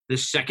The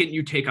second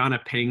you take on a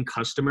paying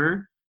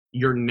customer,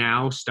 you're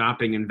now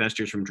stopping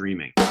investors from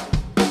dreaming.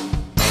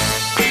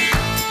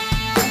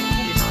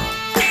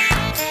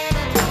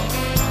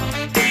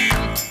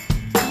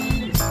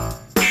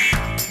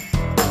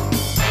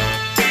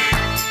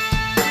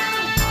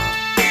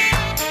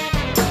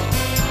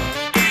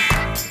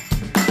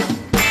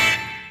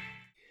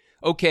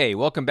 Okay,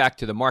 welcome back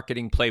to the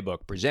Marketing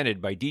Playbook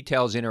presented by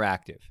Details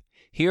Interactive.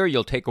 Here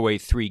you'll take away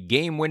 3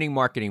 game-winning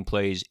marketing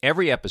plays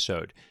every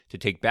episode to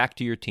take back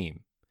to your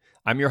team.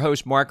 I'm your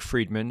host, Mark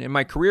Friedman, and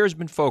my career has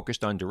been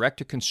focused on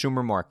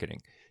direct-to-consumer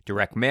marketing,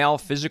 direct mail,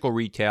 physical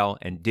retail,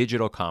 and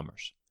digital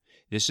commerce.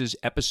 This is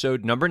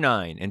episode number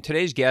 9, and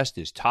today's guest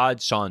is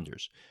Todd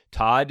Saunders.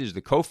 Todd is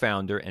the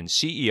co-founder and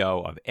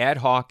CEO of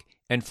AdHawk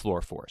and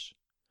FloorForce.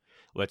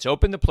 Let's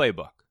open the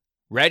playbook.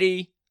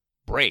 Ready?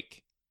 Break.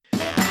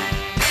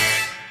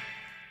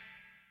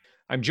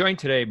 I'm joined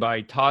today by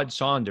Todd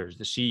Saunders,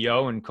 the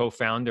CEO and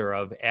co-founder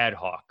of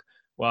AdHawk.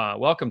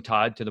 Welcome,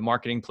 Todd, to the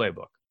Marketing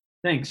Playbook.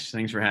 Thanks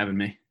for having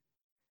me.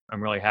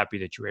 I'm really happy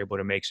that you were able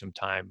to make some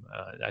time.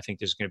 I think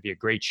this is going to be a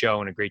great show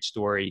and a great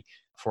story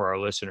for our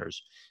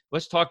listeners.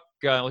 Let's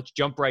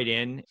jump right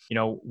in. You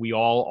know, we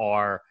all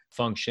are a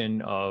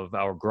function of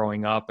our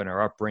growing up and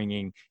our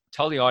upbringing.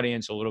 Tell the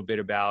audience a little bit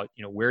about,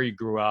 where you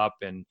grew up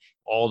and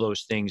all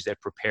those things that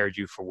prepared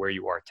you for where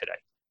you are today.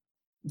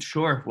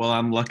 Sure. Well,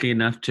 I'm lucky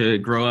enough to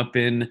grow up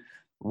in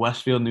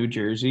Westfield, New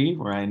Jersey,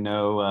 where I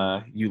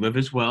know you live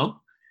as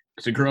well.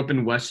 So I grew up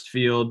in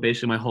Westfield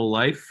basically my whole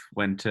life,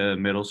 went to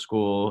middle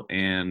school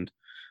and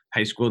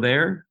high school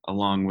there,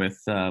 along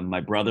with my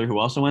brother who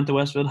also went to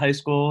Westfield High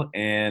School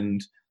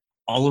and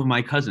all of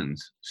my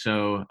cousins.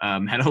 So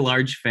had a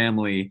large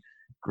family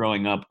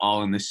growing up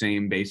all in the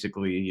same,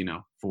 basically,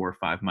 4 or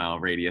 5 mile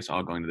radius,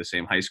 all going to the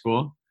same high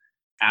school.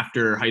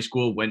 After high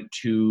school, went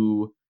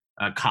to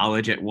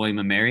college at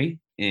William & Mary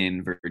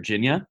in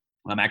Virginia.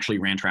 Actually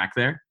ran track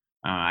there.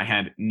 I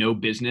had no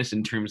business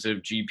in terms of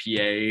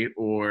GPA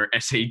or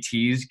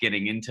SATs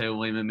getting into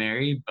William &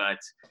 Mary, but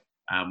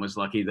was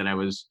lucky that I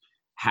was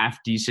half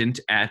decent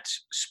at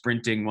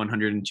sprinting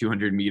 100 and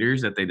 200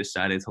 meters that they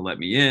decided to let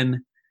me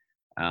in.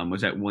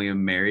 Was at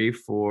William & Mary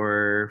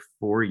for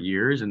 4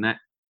 years, and that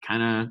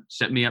kind of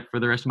set me up for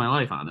the rest of my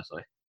life,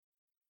 honestly.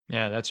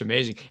 Yeah, that's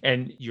amazing.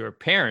 And your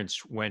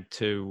parents went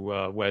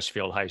to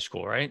Westfield High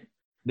School, right?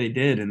 They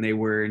did, and they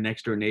were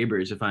next door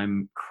neighbors. If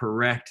I'm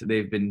correct,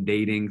 they've been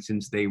dating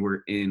since they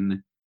were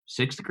in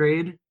 6th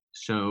grade.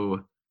 So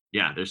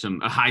yeah, there's a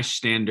high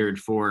standard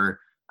for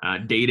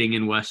dating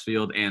in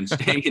Westfield and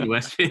staying in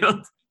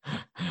Westfield.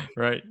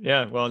 Right.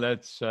 Yeah. Well,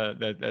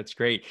 that's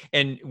great.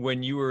 And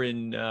when you were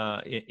in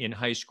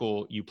high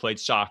school, you played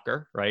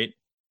soccer, right?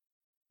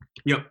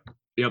 Yep.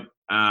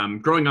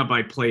 Growing up,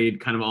 I played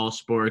kind of all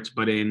sports,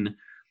 but in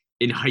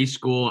high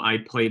school, I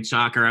played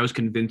soccer. I was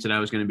convinced that I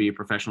was going to be a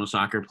professional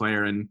soccer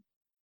player, and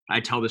I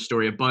tell this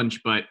story a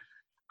bunch, but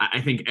I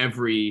think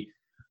every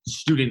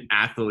student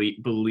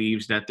athlete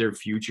believes that their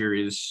future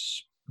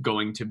is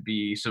going to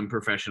be some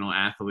professional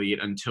athlete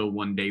until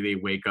one day they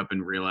wake up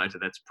and realize that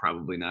that's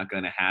probably not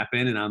going to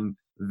happen. And I'm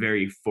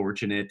very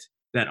fortunate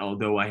that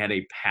although I had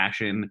a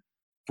passion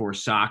for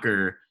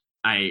soccer,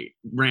 I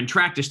ran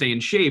track to stay in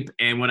shape.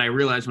 And what I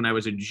realized when I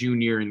was a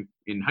junior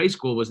in high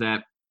school was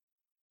that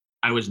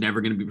I was never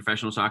going to be a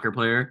professional soccer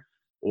player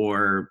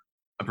or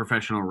a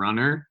professional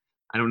runner.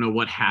 I don't know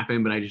what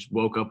happened, but I just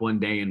woke up one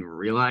day and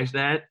realized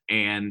that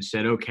and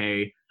said,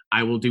 okay,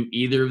 I will do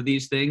either of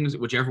these things.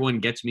 Whichever one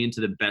gets me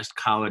into the best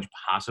college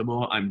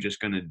possible, I'm just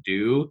going to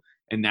do.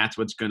 And that's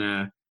what's going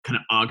to kind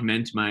of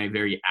augment my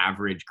very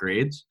average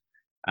grades.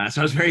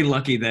 So I was very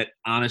lucky that,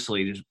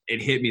 honestly,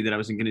 it hit me that I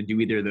wasn't going to do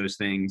either of those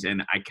things.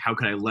 And how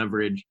could I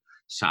leverage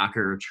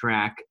soccer or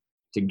track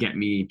to get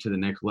me to the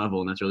next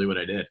level? And that's really what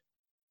I did.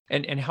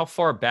 And how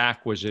far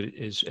back was it?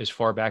 As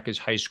far back as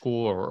high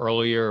school or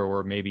earlier,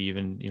 or maybe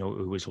even, it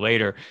was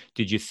later,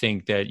 did you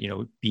think that,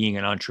 being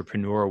an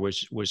entrepreneur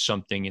was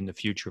something in the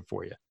future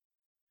for you?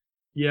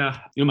 Yeah.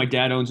 My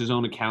dad owns his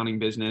own accounting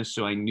business,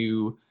 so I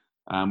knew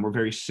we're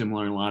very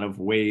similar in a lot of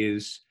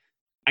ways.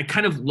 I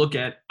kind of look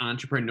at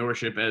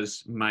entrepreneurship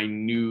as my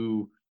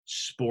new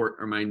sport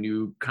or my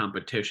new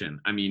competition.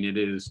 I mean, it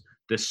is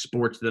the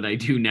sports that I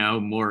do now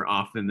more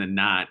often than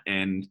not.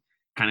 And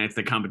kind of it's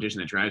the competition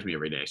that drives me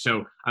every day.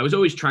 So I was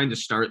always trying to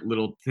start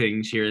little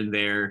things here and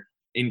there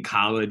in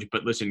college.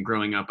 But listen,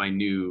 growing up, I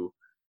knew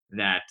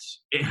that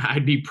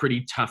I'd be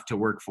pretty tough to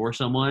work for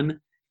someone.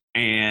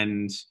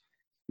 And,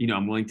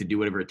 I'm willing to do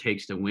whatever it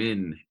takes to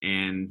win.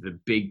 And the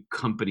big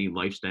company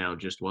lifestyle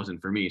just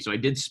wasn't for me. So I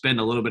did spend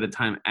a little bit of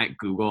time at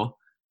Google.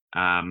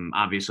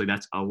 Obviously,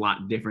 that's a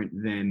lot different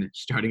than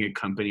starting a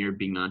company or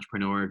being an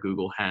entrepreneur.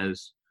 Google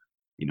has,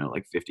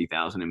 like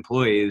 50,000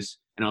 employees.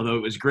 And although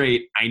it was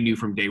great, I knew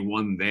from day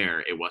one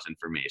there it wasn't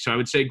for me. So I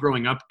would say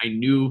growing up, I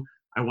knew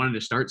I wanted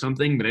to start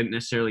something, but I didn't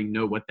necessarily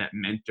know what that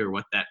meant or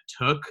what that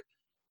took.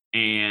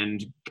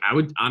 And I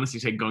would honestly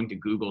say going to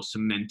Google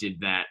cemented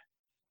that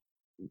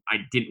I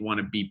didn't want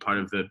to be part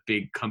of the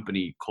big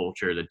company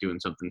culture, that doing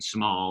something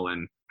small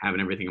and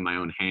having everything in my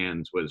own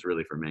hands was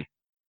really for me.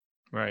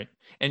 Right.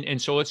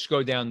 And so let's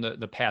go down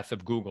the path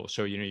of Google.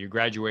 So, you're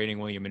graduating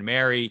William and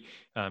Mary.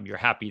 You're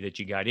happy that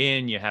you got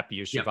in. You're happy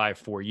you Yep. survived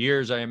 4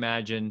 years, I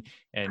imagine.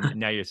 And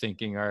now you're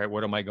thinking, all right,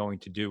 what am I going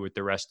to do with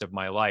the rest of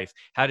my life?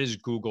 How does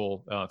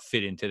Google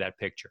fit into that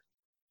picture?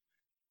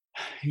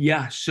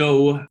 Yeah.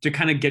 So to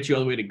kind of get you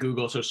all the way to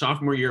Google, so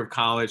sophomore year of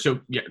college. So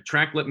yeah,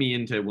 track let me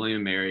into William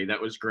and Mary. That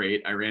was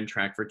great. I ran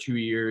track for 2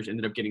 years,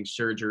 ended up getting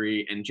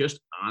surgery, and just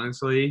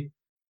honestly,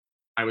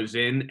 I was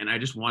in and I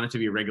just wanted to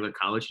be a regular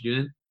college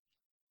student.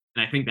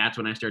 And I think that's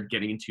when I started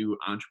getting into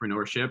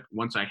entrepreneurship.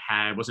 Once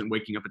wasn't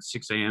waking up at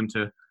 6 a.m.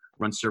 to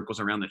run circles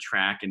around the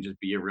track and just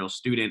be a real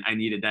student. I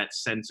needed that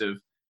sense of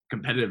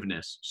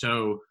competitiveness.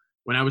 So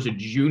when I was a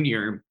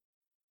junior,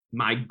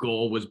 my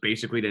goal was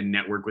basically to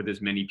network with as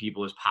many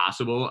people as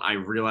possible. I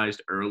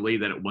realized early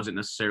that it wasn't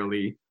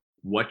necessarily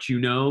what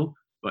you know,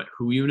 but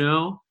who you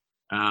know.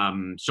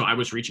 So I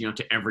was reaching out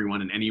to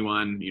everyone and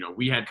anyone.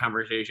 We had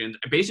conversations.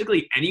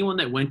 Basically, anyone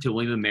that went to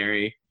William and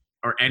Mary,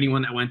 or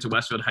anyone that went to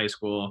Westfield High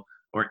School,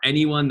 or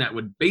anyone that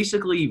would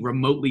basically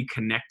remotely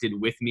connected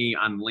with me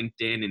on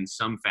LinkedIn in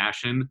some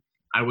fashion,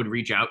 I would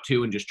reach out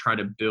to and just try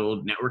to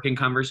build networking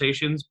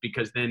conversations.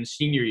 Because then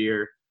senior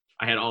year,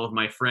 I had all of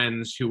my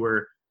friends who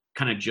were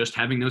kind of just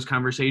having those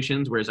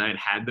conversations, whereas I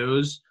had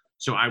those.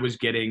 So I was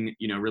getting,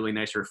 really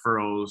nice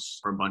referrals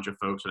for a bunch of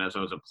folks as I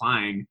was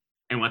applying.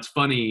 And what's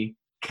funny,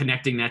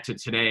 connecting that to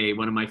today,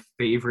 one of my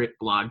favorite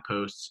blog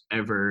posts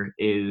ever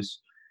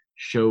is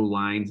 "Show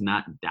Lines,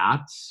 Not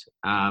Dots."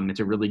 It's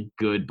a really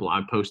good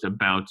blog post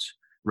about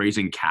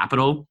raising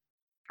capital.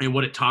 And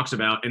what it talks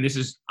about, and this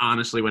is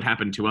honestly what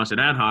happened to us at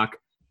AdHawk,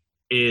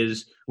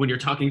 is when you're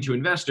talking to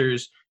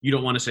investors, you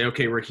don't want to say,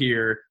 okay, we're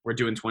here, we're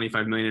doing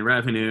 25 million in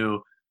revenue,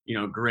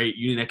 great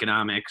unit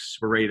economics,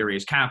 we're ready to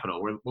raise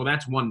capital. Well,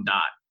 that's one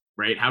dot,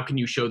 right? How can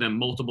you show them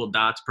multiple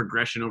dots,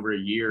 progression over a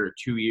year or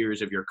 2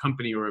 years of your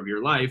company or of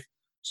your life,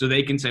 so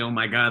they can say, oh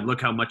my God, look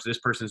how much this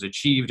person's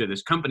achieved or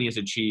this company has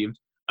achieved.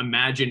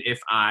 Imagine if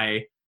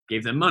I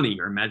gave them money,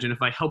 or imagine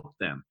if I helped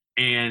them.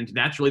 And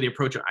that's really the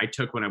approach I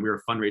took when we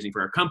were fundraising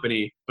for our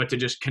company. But to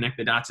just connect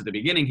the dots at the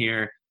beginning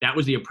here, that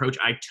was the approach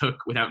I took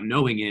without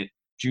knowing it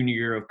junior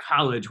year of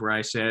college, where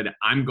I said,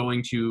 I'm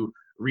going to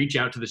reach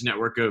out to this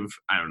network of,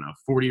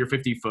 40 or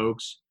 50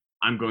 folks.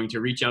 I'm going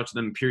to reach out to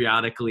them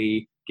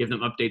periodically, give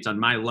them updates on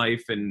my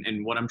life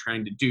and what I'm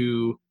trying to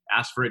do,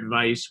 ask for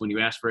advice. When you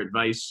ask for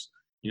advice,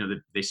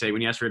 they say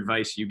when you ask for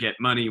advice, you get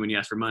money. When you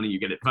ask for money, you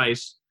get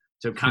advice.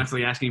 So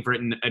constantly asking for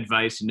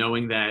advice,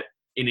 knowing that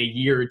in a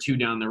year or two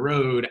down the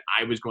road,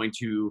 I was going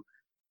to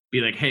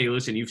be like, hey,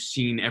 listen, you've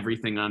seen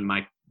everything on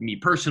me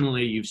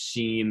personally. You've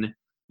seen,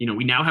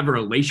 we now have a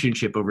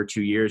relationship over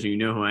 2 years and you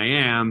know who I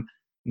am.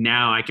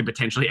 Now I could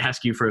potentially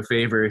ask you for a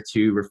favor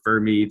to refer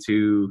me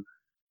to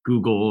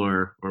Google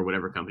or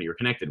whatever company you're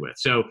connected with.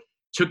 So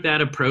took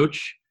that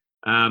approach.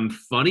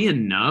 Funny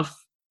enough,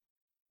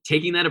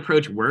 taking that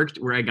approach worked,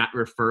 where I got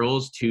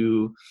referrals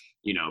to,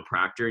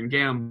 Procter and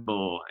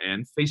Gamble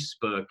and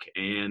Facebook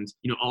and,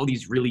 all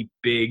these really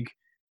big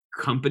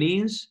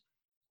companies.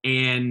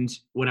 And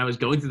when I was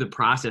going through the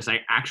process,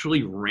 I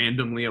actually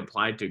randomly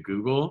applied to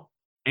Google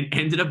and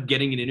ended up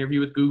getting an interview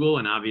with Google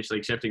and obviously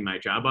accepting my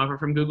job offer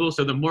from Google.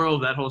 So the moral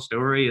of that whole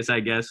story is, I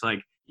guess,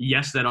 like,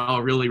 yes, that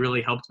all really,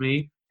 really helped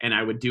me. And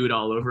I would do it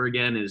all over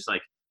again, is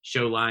like,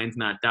 show lines,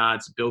 not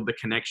dots, build the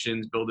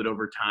connections, build it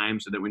over time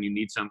so that when you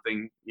need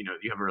something, you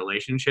have a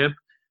relationship.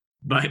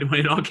 But when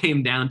it all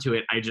came down to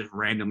it, I just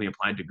randomly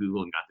applied to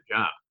Google and got the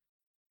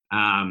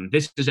job.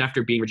 This is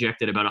after being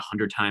rejected about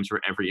 100 times for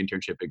every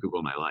internship at Google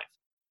in my life.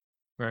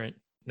 Right.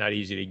 Not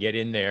easy to get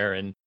in there.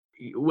 And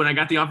when I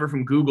got the offer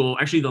from Google,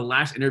 actually the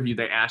last interview,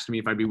 they asked me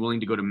if I'd be willing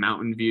to go to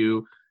Mountain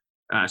View,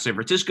 San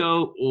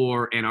Francisco,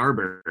 or Ann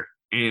Arbor.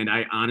 And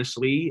I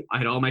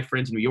had all my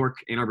friends in New York.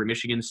 Ann Arbor,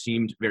 Michigan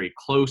seemed very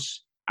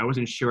close. I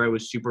wasn't sure I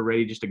was super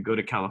ready just to go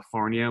to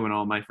California when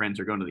all my friends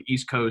are going to the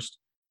East Coast.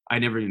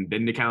 I'd never even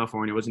been to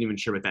California. I wasn't even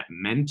sure what that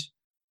meant.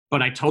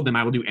 But I told them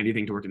I will do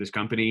anything to work at this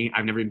company.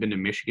 I've never even been to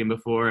Michigan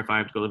before. If I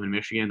have to go live in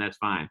Michigan, that's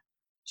fine.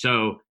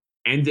 So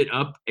ended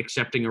up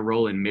accepting a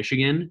role in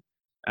Michigan.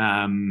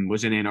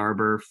 Was in Ann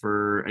Arbor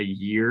for a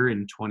year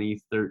in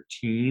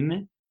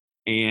 2013.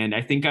 And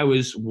I think I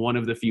was one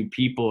of the few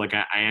people, like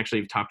I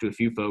actually talked to a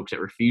few folks that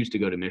refused to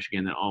go to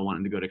Michigan that all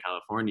wanted to go to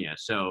California.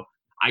 So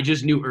I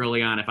just knew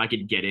early on, if I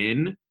could get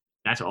in,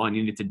 that's all I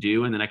needed to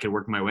do. And then I could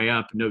work my way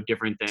up, no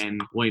different than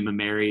William and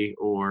Mary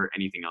or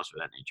anything else of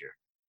that nature.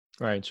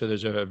 Right. So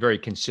there's a very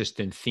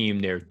consistent theme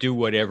there. Do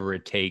whatever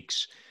it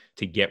takes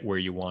to get where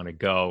you want to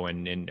go.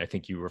 And I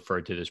think you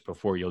referred to this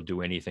before, you'll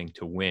do anything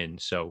to win.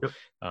 So Yep.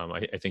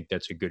 I think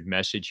that's a good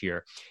message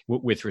here.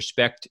 With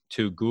respect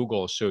to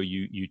Google, so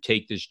you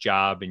take this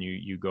job and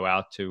you go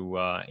out to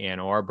Ann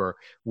Arbor.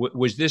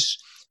 Was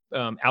this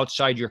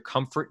outside your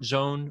comfort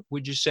zone,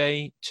 would you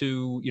say,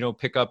 to,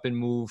 pick up and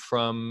move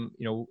from,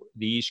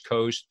 the East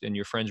Coast, and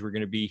your friends were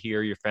going to be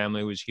here, your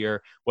family was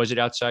here? Was it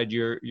outside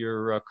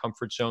your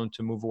comfort zone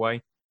to move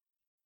away?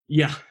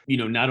 Yeah.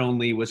 Not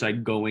only was I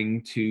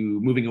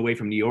moving away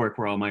from New York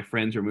where all my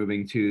friends were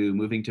moving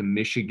to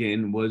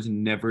Michigan was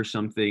never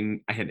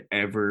something I had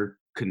ever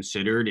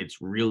considered. It's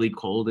really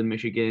cold in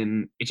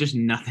Michigan. It's just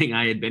nothing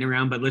I had been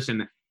around. But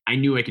listen, I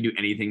knew I could do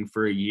anything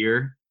for a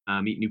year,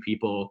 meet new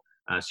people,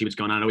 see what's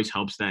going on. It always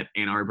helps that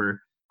Ann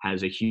Arbor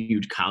has a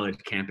huge college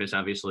campus,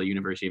 obviously,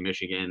 University of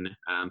Michigan.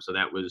 So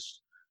that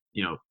was,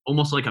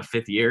 almost like a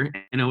fifth year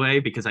in a way,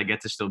 because I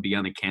get to still be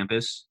on the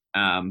campus.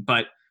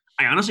 But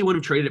I honestly would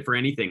have traded it for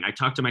anything. I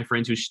talked to my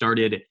friends who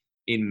started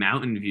in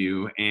Mountain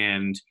View,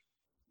 and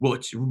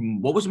what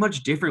was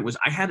much different was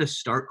I had a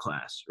start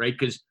class, right?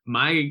 Because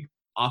my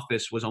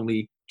office was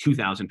only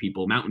 2,000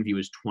 people. Mountain View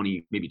is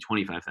 20, maybe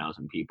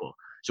 25,000 people.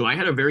 So I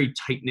had a very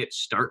tight knit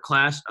start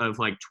class of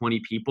like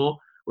 20 people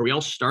where we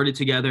all started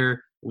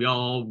together. We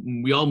all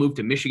moved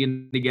to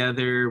Michigan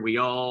together.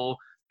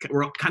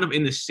 We're kind of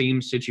in the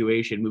same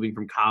situation, moving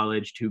from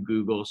college to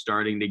Google,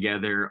 starting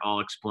together,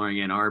 all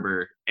exploring Ann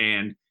Arbor.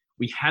 And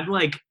we had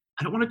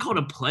I don't want to call it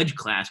a pledge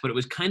class, but it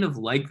was kind of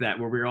like that,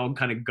 where we were all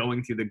kind of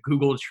going through the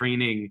Google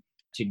training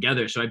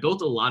together. So I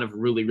built a lot of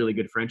really, really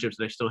good friendships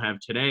that I still have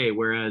today.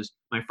 Whereas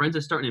my friends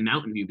that started in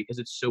Mountain View, because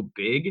it's so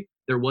big,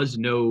 there was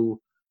no,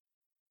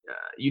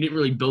 you didn't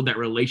really build that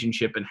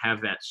relationship and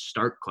have that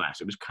start class.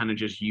 It was kind of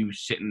just you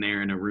sitting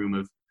there in a room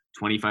of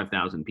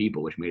 25,000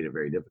 people, which made it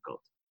very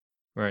difficult.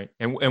 Right.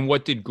 And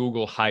what did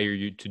Google hire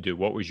you to do?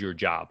 What was your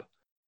job?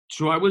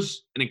 So I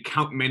was an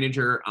account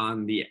manager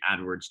on the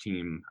AdWords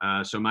team.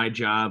 So my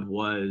job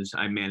was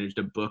I managed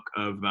a book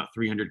of about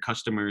 300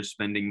 customers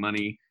spending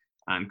money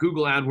on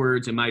Google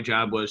AdWords. And my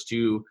job was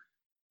to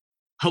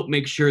help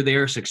make sure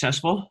they're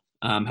successful,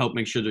 help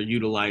make sure they're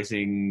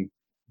utilizing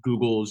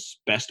Google's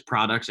best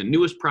products and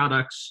newest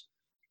products.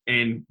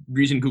 And the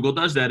reason Google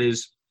does that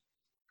is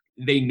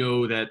they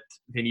know that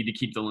they need to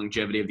keep the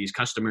longevity of these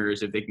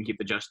customers. If they can keep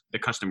the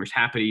customers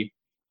happy,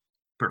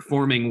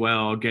 performing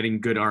well, getting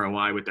good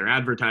ROI with their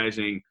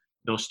advertising,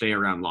 they'll stay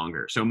around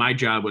longer. So my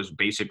job was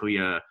basically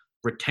a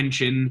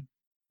retention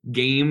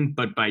game,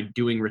 but by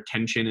doing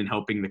retention and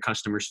helping the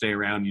customer stay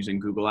around using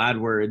Google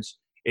AdWords,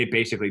 it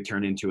basically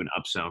turned into an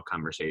upsell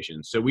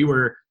conversation. So we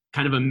were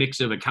kind of a mix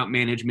of account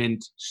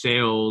management,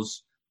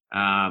 sales,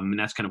 and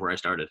that's kind of where I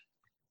started.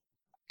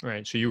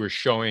 Right. So you were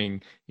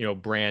showing,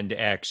 brand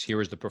X, here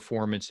was the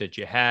performance that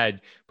you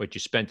had, but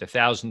you spent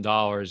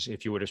 $1,000.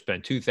 If you would have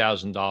spent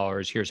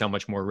 $2,000, here's how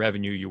much more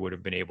revenue you would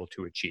have been able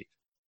to achieve.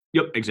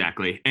 Yep,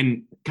 exactly.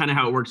 And kind of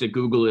how it works at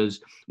Google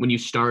is when you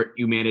start,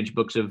 you manage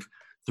books of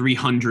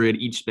 300,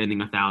 each spending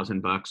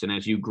 $1,000. And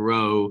as you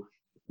grow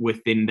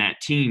within that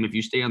team, if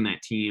you stay on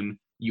that team,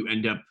 you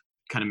end up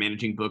kind of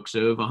managing books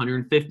of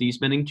 150,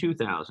 spending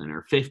 2,000,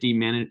 or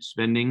 50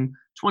 spending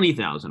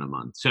 20,000 a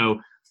month. So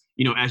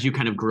as you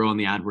kind of grow on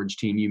the AdWords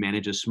team, you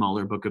manage a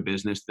smaller book of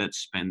business that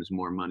spends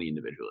more money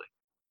individually.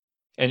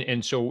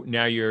 And so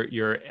now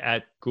you're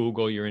at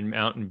Google, you're in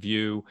Mountain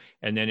View,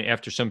 and then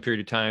after some period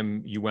of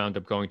time, you wound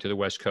up going to the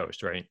West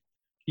Coast, right?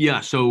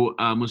 Yeah. So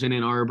was in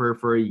Ann Arbor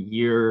for a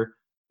year.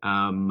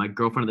 My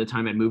girlfriend at the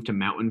time had moved to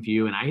Mountain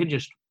View, and I had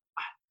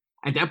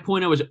at that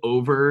point I was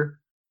over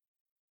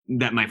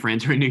that my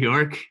friends were in New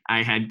York.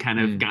 I had kind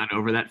of gotten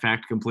over that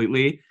fact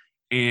completely.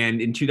 And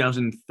in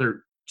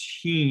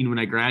 2013, when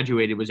I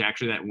graduated, was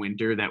actually that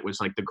winter that was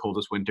like the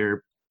coldest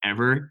winter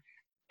ever.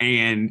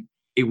 And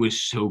it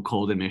was so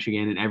cold in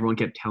Michigan, and everyone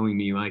kept telling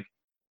me like,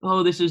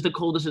 oh, this is the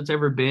coldest it's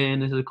ever been.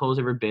 This is the coldest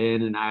it's ever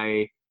been. And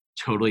I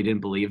totally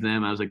didn't believe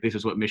them. I was like, this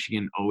is what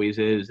Michigan always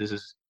is. This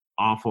is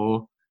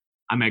awful.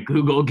 I'm at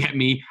Google.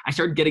 I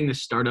started getting the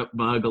startup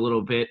bug a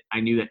little bit. I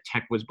knew that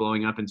tech was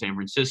blowing up in San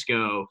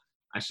Francisco.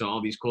 I saw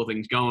all these cool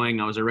things going.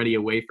 I was already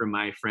away from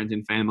my friends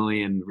and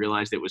family and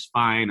realized it was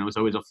fine. I was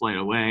always a flight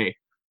away.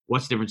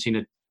 What's the difference between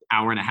an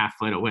hour and a half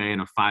flight away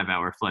and a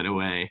 5-hour flight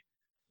away?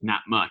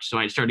 Not much. So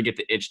I started to get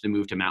the itch to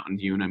move to Mountain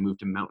View, and I moved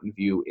to Mountain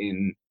View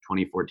in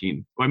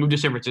 2014. Well, I moved to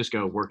San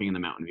Francisco working in the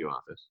Mountain View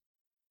office.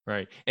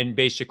 Right. And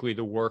basically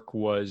the work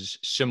was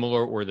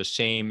similar or the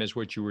same as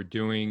what you were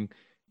doing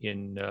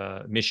in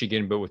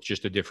Michigan, but with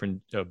just a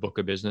different book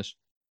of business?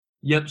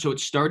 Yep. So it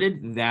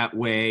started that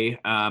way.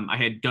 I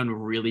had done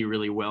really,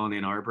 really well in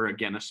Ann Arbor.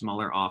 Again, a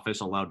smaller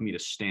office allowed me to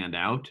stand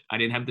out. I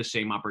didn't have the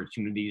same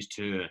opportunities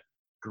to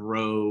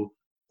grow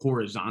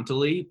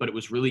horizontally, but it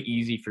was really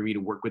easy for me to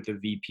work with the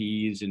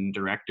VPs and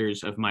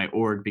directors of my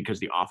org because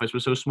the office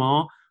was so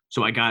small.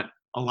 So I got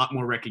a lot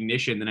more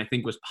recognition than I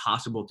think was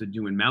possible to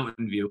do in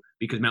Mountain View,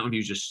 because Mountain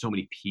View is just so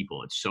many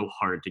people. It's so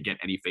hard to get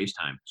any face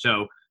time.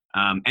 So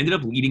ended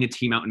up leading a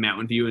team out in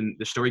Mountain View, and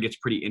the story gets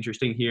pretty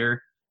interesting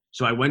here.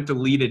 So I went to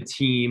lead a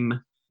team,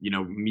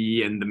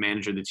 me and the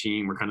manager of the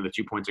team were kind of the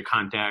 2 points of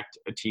contact,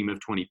 a team of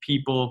 20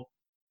 people.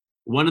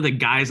 One of the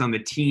guys on the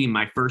team,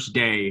 my first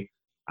day,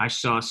 I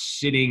saw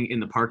sitting in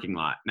the parking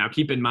lot. Now,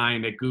 keep in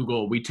mind at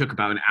Google, we took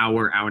about an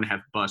hour and a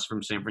half bus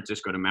from San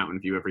Francisco to Mountain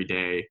View every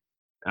day.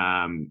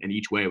 And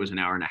each way it was an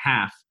hour and a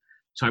half.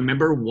 So I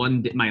remember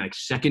one day, my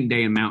second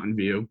day in Mountain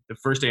View, the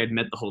first day I'd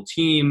met the whole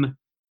team,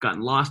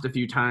 gotten lost a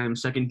few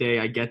times. Second day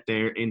I get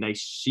there and I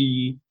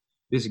see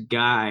this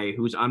guy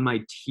who's on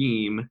my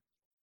team,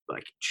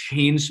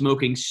 chain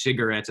smoking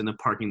cigarettes in the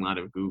parking lot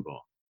of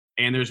Google.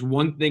 And there's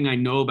one thing I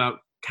know about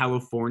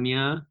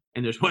California,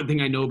 and there's one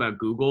thing I know about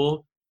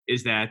Google,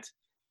 is that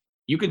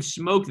you can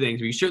smoke things,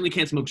 but you certainly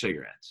can't smoke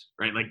cigarettes,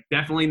 right? Like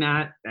definitely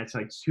not. That's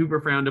like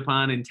super frowned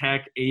upon in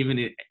tech,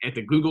 even at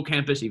the Google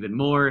campus, even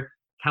more.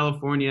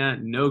 California,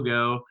 no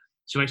go.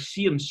 So I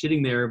see him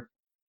sitting there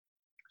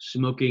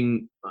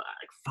smoking like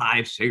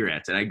 5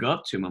 cigarettes, and I go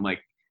up to him. I'm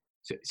like,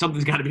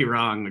 something's got to be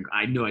wrong. Like,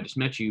 I know I just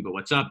met you, but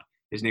what's up?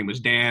 His name was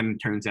Dan.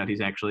 Turns out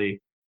he's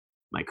actually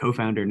my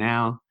co-founder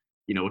now.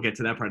 We'll get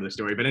to that part of the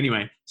story. But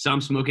anyway, so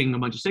I'm smoking a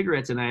bunch of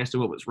cigarettes, and I asked him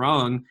what was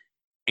wrong.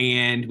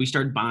 And we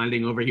started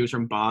bonding over. He was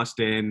from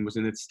Boston, was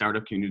in the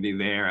startup community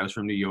there. I was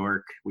from New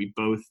York. We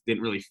both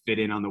didn't really fit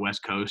in on the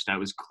West Coast. That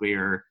was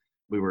clear.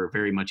 We were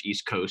very much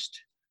East Coast,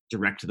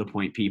 direct to the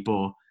point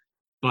people.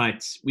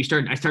 But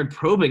I started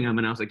probing him,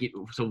 and I was like,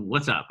 so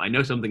what's up? I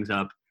know something's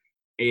up.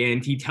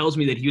 And he tells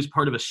me that he was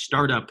part of a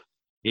startup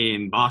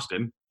in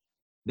Boston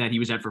that he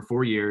was at for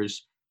 4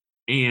 years.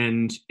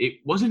 And it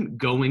wasn't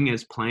going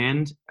as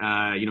planned.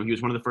 He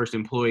was one of the first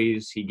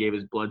employees. He gave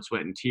his blood,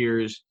 sweat, and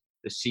tears.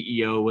 The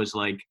CEO was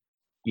like,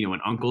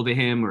 an uncle to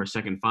him or a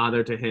second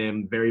father to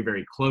him, very,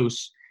 very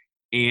close.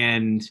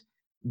 And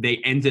Dan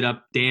ended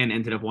up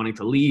wanting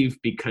to leave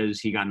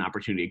because he got an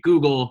opportunity at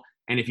Google.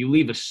 And if you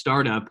leave a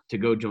startup to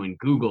go join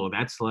Google,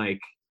 that's like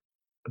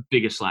the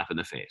biggest slap in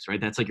the face, right?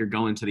 That's like you're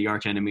going to the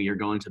arch enemy. You're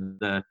going to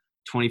the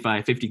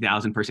 25,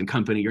 50,000 person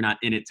company. You're not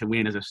in it to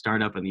win as a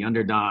startup and the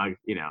underdog,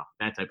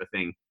 that type of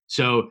thing.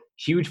 So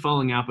huge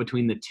falling out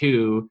between the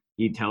two,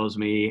 he tells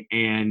me.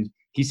 And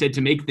he said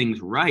to make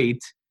things right,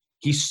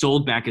 he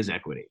sold back his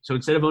equity. So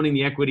instead of owning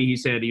the equity, he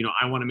said,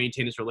 I want to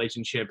maintain this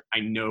relationship. I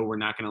know we're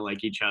not going to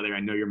like each other. I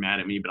know you're mad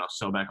at me, but I'll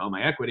sell back all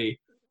my equity.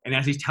 And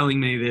as he's telling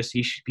me this,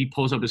 he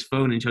pulls up his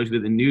phone and shows me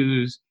the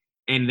news.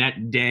 And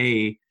that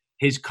day,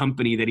 his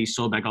company that he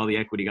sold back all the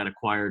equity got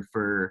acquired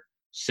for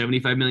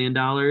 $75 million.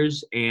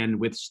 And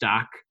with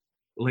stock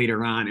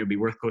later on, it would be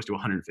worth close to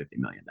 $150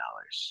 million.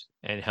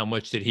 And how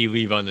much did he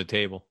leave on the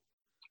table?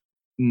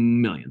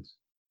 Millions.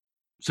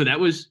 So that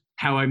was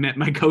how I met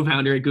my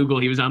co-founder at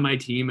Google. He was on my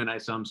team, and I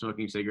saw him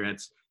smoking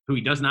cigarettes, who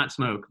he does not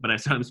smoke, but I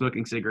saw him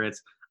smoking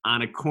cigarettes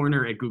on a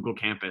corner at Google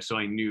campus. So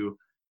I knew,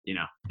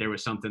 there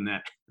was something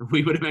that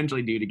we would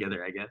eventually do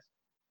together, I guess.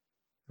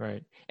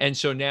 Right. And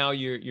so now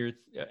you're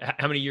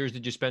how many years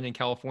did you spend in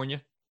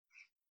California?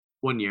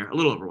 1 year, a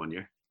little over 1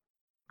 year.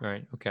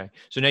 Right. Okay.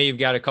 So now you've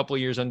got a couple of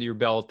years under your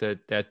belt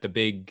at the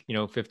big,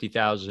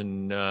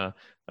 50,000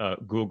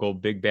 Google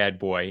big bad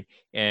boy.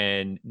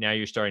 And now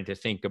you're starting to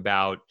think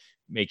about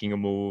making a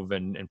move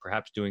and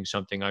perhaps doing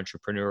something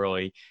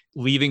entrepreneurially.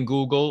 Leaving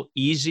Google,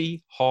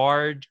 easy,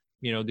 hard?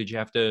 Did you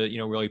have to,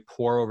 really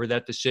pore over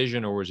that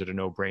decision, or was it a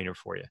no-brainer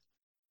for you?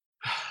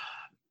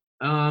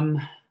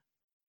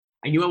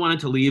 I knew I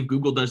wanted to leave.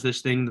 Google does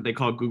this thing that they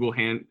call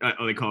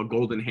they call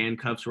golden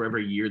handcuffs, where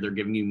every year they're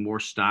giving you more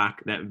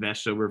stock that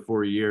vests over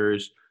 4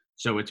 years.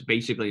 So it's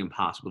basically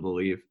impossible to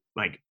leave.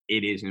 Like,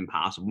 it is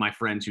impossible. My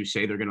friends who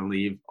say they're going to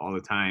leave all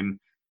the time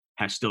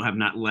still have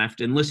not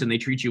left. And listen, they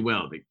treat you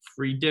well. They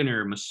free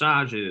dinner,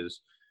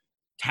 massages,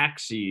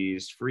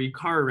 taxis, free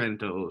car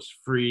rentals,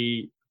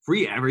 free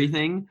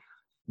everything.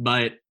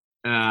 But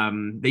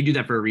they do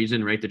that for a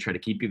reason, right? To try to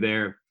keep you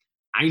there.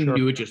 I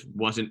knew it just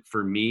wasn't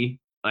for me.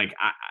 Like,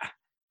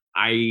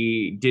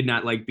 I did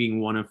not like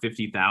being one of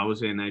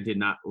 50,000. I did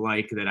not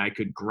like that I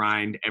could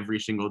grind every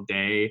single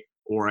day,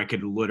 or I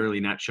could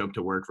literally not show up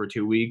to work for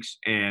 2 weeks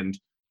and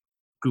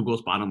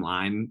Google's bottom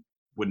line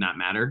would not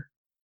matter.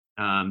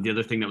 The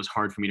other thing that was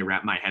hard for me to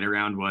wrap my head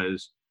around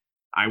was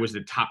I was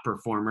the top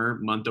performer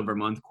month over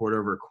month,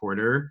 quarter over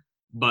quarter,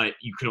 but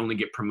you could only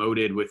get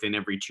promoted within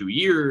every 2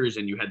 years,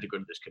 and you had to go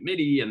to this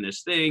committee and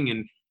this thing.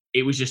 And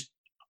it was just,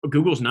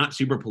 Google's not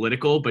super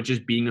political, but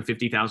just being a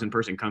 50,000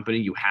 person company,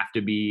 you have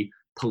to be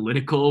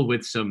political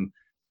with some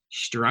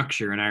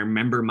structure. And I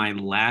remember my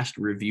last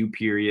review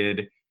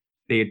period,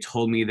 they had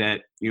told me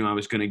that, I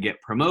was going to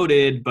get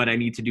promoted, but I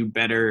need to do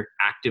better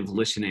active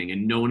listening.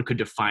 And no one could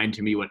define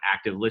to me what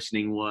active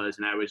listening was.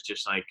 And I was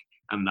just like,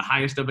 I'm the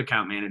highest of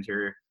account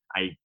manager.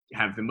 I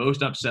have the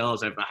most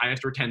upsells. I have the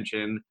highest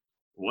retention.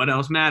 What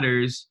else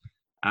matters?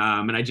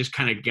 And I just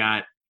kind of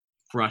got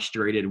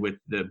frustrated with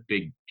the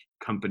big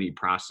company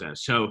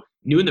process. So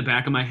knew in the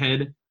back of my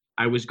head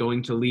I was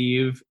going to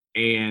leave.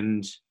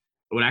 And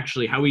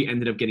how we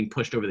ended up getting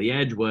pushed over the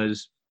edge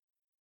was,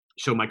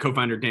 so my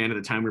co-founder Dan, at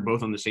the time, we were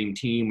both on the same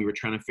team. We were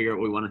trying to figure out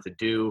what we wanted to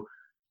do.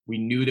 We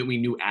knew that we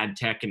knew ad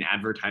tech and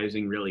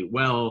advertising really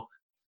well.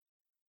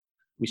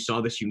 We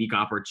saw this unique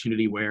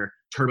opportunity where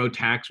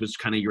TurboTax was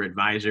kind of your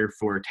advisor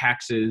for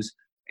taxes,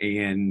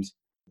 and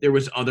there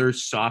was other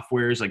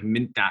softwares like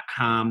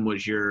Mint.com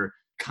was your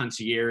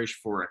concierge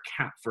for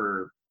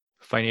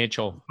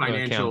financial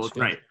accounts,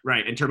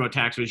 right. And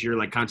TurboTax was your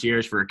like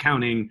concierge for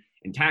accounting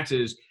and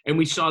taxes. And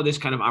we saw this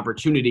kind of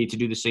opportunity to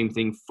do the same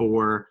thing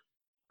for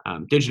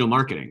digital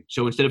marketing.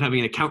 So instead of having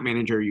an account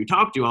manager you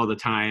talk to all the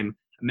time,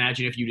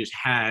 imagine if you just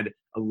had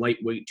a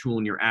lightweight tool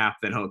in your app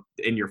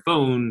in your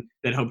phone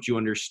that helped you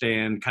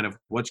understand kind of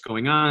what's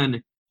going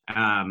on,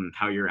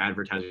 how your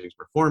advertising is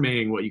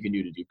performing, what you can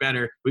do to do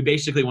better. We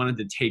basically wanted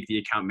to take the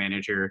account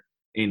manager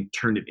and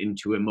turn it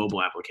into a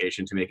mobile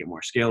application to make it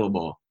more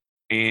scalable.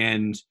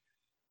 And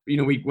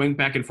we went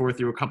back and forth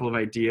through a couple of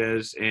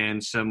ideas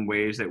and some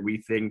ways that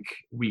we think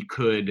we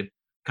could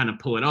kind of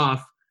pull it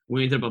off.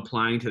 We ended up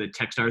applying to the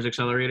Techstars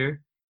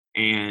Accelerator,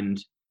 and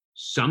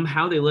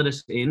somehow they let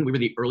us in. We were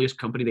the earliest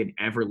company they'd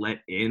ever let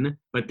in,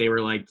 but they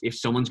were like, if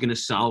someone's going to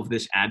solve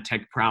this ad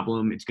tech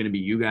problem, it's going to be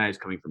you guys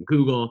coming from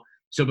Google.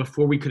 So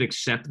before we could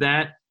accept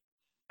that,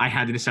 I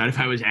had to decide if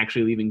I was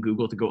actually leaving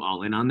Google to go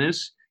all in on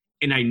this.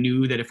 And I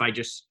knew that if I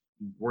just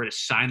were to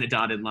sign the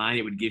dotted line,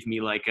 it would give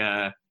me like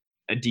a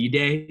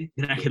D-Day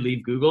that I could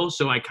leave Google.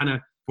 So I kind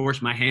of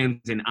forced my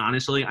hands. And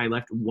honestly, I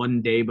left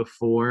one day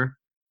before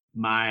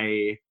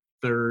my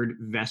third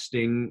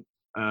vesting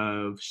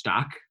of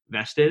stock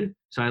vested.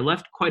 So I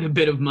left quite a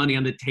bit of money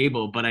on the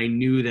table, but I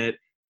knew that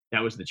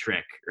that was the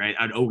trick, right?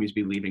 I'd always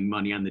be leaving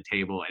money on the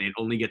table, and it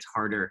only gets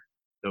harder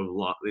the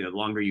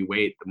longer you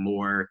wait,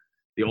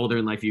 the older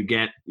in life you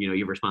get, you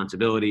have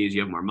responsibilities,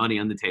 you have more money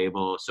on the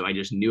table. So I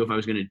just knew if I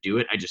was going to do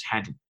it, I just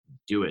had to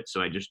do it.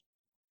 So I just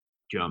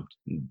jumped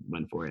and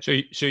went for it.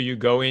 So you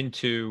go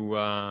into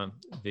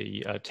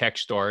the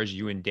Techstars,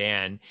 you and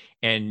Dan,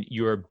 and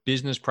your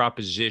business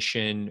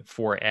proposition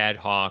for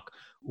AdHawk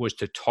was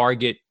to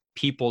target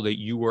people that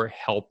you were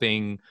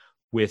helping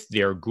with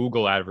their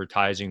Google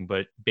advertising,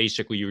 but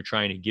basically you were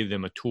trying to give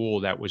them a tool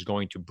that was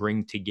going to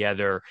bring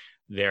together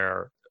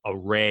their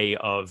array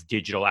of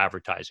digital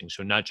advertising.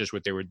 So not just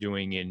what they were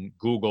doing in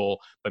Google,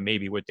 but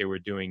maybe what they were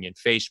doing in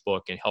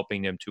Facebook, and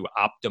helping them to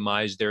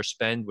optimize their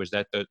spend. Was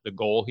that the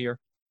goal here?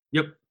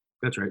 Yep,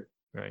 that's right.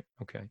 Right.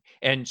 Okay.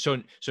 And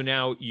so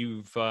now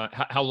you've,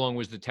 how long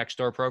was the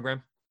Techstar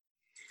program?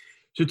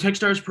 So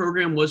Techstars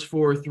program was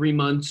for 3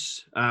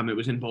 months. It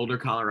was in Boulder,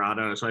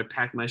 Colorado. So I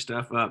packed my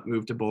stuff up,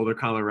 moved to Boulder,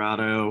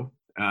 Colorado,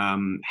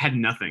 had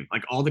nothing.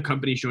 Like all the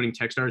companies joining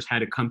Techstars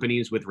had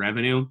companies with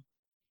revenue.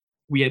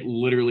 We had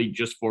literally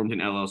just formed an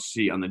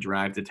LLC on the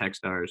drive to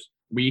Techstars.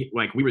 We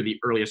were the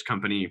earliest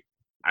company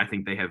I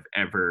think they have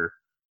ever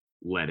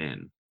let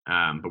in.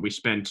 But we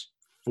spent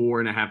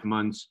 4.5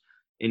 months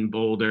in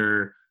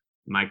Boulder.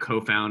 My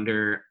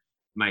co-founder,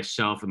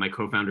 myself, and my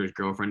co-founder's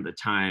girlfriend at the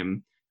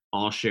time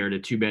all shared a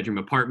 2-bedroom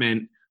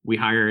apartment. We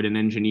hired an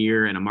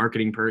engineer and a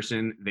marketing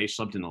person. They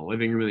slept in the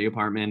living room of the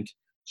apartment.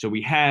 So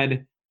we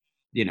had,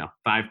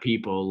 5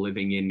 people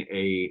living in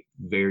a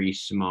very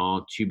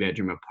small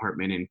 2-bedroom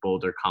apartment in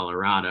Boulder,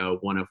 Colorado,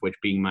 one of which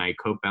being my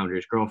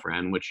co-founder's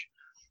girlfriend, which,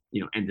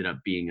 ended up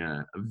being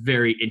a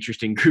very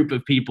interesting group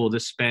of people to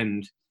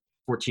spend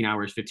 14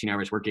 hours, 15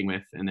 hours working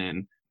with, and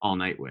then all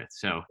night with.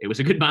 So it was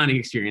a good bonding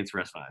experience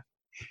for us 5.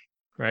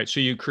 Right. So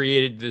you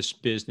created this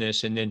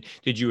business, and then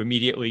did you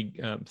immediately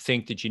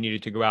think that you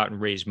needed to go out and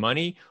raise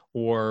money,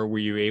 or were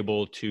you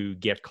able to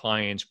get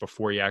clients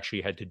before you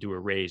actually had to do a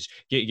raise?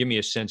 Give me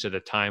a sense of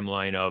the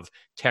timeline of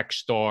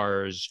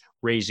Techstars,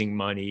 raising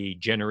money,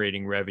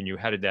 generating revenue.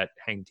 How did that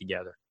hang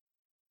together?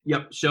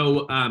 Yep.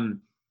 So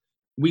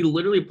we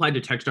literally applied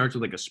to Techstars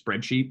with like a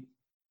spreadsheet.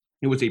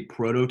 It was a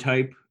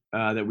prototype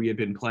that we had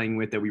been playing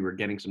with, that we were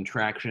getting some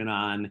traction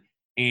on.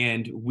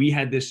 And we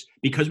had this,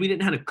 because we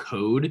didn't have a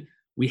code,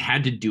 we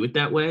had to do it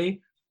that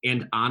way.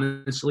 And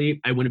honestly,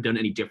 I wouldn't have done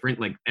any different.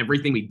 Like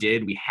everything we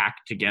did, we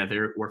hacked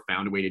together or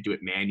found a way to do it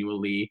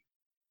manually,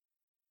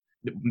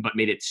 but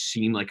made it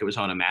seem like it was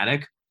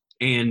automatic.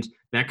 And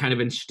that kind of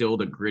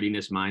instilled a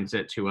grittiness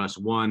mindset to us,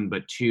 1,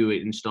 but 2,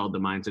 it installed the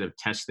mindset of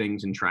test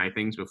things and try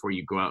things before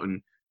you go out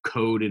and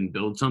code and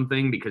build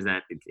something, because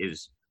that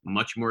is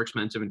much more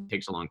expensive and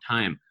takes a long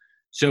time.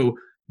 So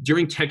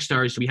during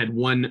Techstars, we had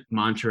one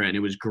mantra, and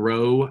it was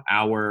grow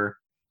our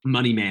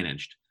money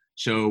managed.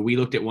 So we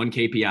looked at one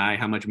KPI,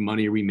 how much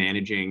money are we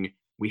managing?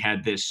 We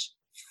had this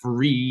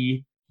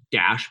free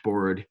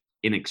dashboard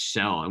in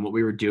Excel. And what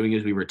we were doing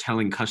is we were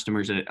telling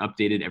customers that it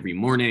updated every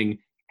morning,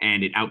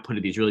 and it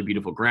outputted these really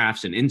beautiful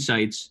graphs and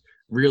insights.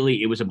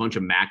 Really, it was a bunch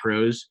of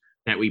macros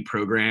that we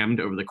programmed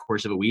over the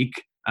course of a week.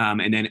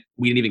 And then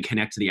we didn't even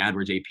connect to the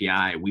AdWords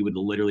API. We would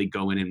literally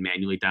go in and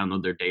manually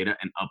download their data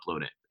and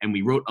upload it. And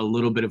we wrote a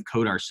little bit of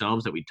code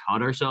ourselves that we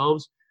taught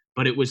ourselves,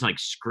 but it was like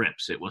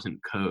scripts. It wasn't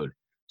code.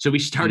 So we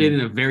started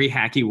in a very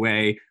hacky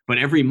way, but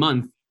every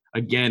month,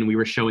 again, we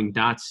were showing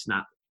lines,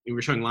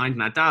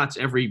 not dots.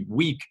 Every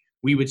week,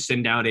 we would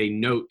send out a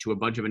note to a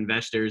bunch of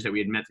investors that we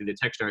had met through the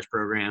Techstars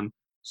program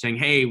saying,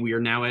 hey, we are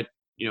now at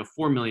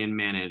 4 million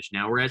managed.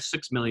 Now we're at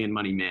 6 million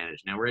money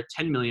managed. Now we're at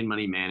 10 million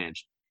money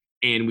managed.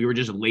 And we were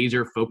just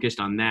laser focused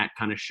on that,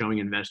 kind of showing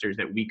investors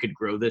that we could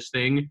grow this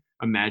thing.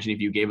 Imagine if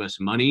you gave us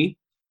money.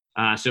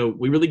 So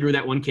we really grew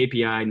that one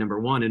KPI, number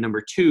 1. And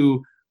number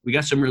 2, we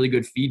got some really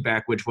good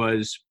feedback, which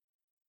was,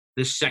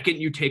 the second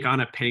you take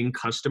on a paying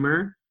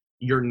customer,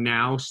 you're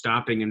now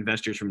stopping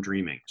investors from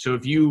dreaming. So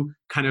if you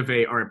kind of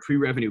are a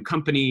pre-revenue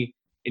company,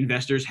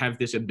 investors have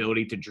this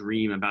ability to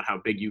dream about how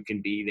big you can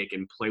be. They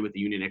can play with the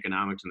unit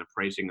economics and the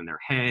pricing in their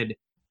head.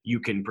 You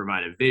can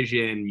provide a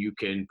vision. You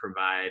can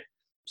provide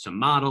some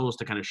models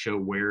to kind of show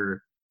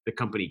where the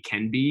company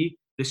can be.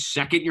 The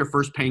second your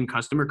first paying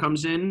customer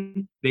comes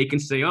in, they can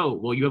say, oh,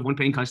 well, you have one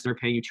paying customer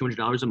paying you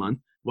 $200 a month.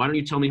 Why don't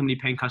you tell me how many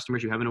paying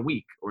customers you have in a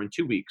week or in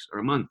 2 weeks or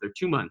a month or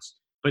 2 months?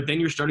 But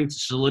then you're starting to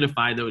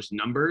solidify those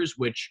numbers,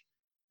 which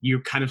you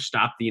kind of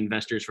stop the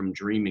investors from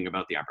dreaming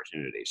about the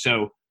opportunity.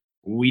 So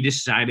we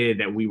decided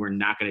that we were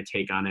not going to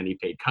take on any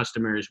paid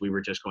customers. We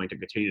were just going to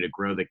continue to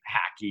grow the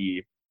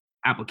hacky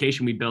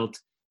application we built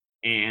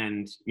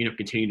and,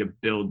 continue to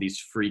build these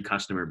free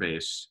customer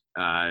base,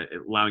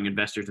 allowing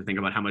investors to think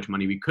about how much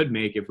money we could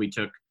make if we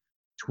took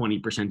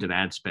 20% of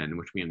ad spend,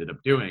 which we ended up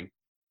doing.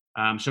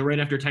 So right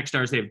after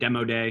Techstars, they have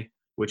demo day,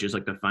 which is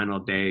like the final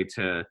day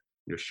to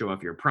show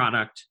off your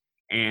product.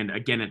 And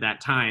again, at that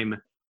time,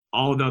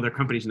 all the other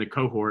companies in the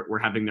cohort were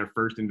having their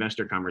first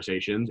investor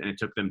conversations, and it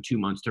took them 2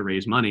 months to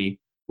raise money.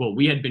 Well,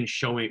 we had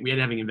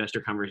having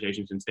investor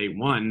conversations since day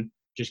one,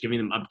 just giving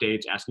them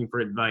updates, asking for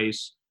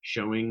advice,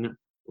 showing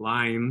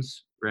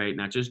lines, right?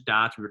 Not just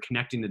dots. We were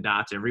connecting the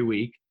dots every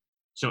week.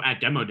 So at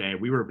demo day,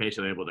 we were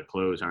basically able to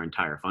close our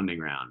entire funding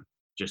round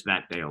just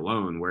that day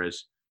alone.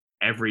 Whereas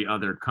every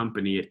other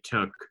company, it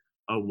took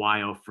a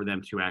while for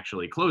them to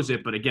actually close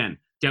it. But again,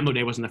 demo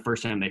day wasn't the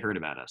first time they heard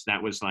about us.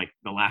 That was like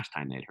the last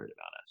time they'd heard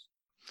about us.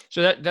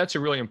 So that's a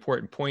really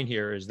important point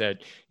here, is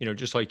that,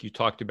 just like you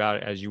talked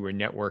about as you were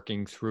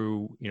networking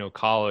through,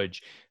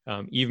 college,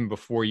 even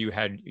before you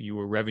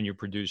were revenue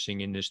producing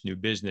in this new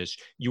business,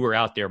 you were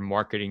out there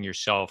marketing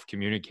yourself,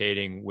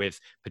 communicating with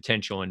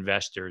potential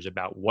investors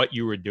about what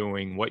you were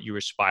doing, what you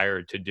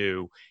aspired to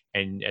do.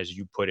 And as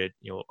you put it,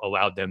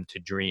 allowed them to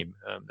dream.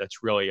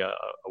 That's really a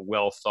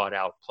well thought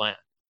out plan.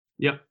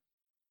 Yep.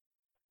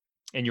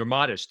 And you're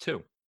modest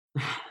too.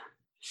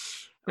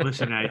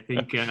 Listen, I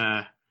think,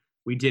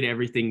 we did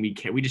everything we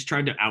can. We just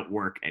tried to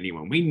outwork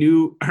anyone. We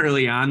knew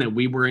early on that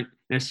we weren't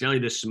necessarily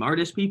the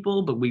smartest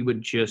people, but we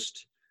would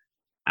just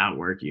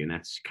outwork you. And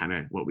that's kind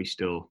of what we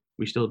still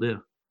do.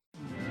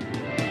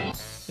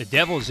 The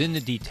devil's in the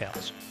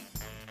details.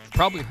 You've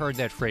probably heard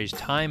that phrase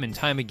time and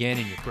time again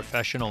in your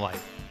professional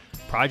life.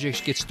 Projects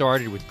get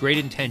started with great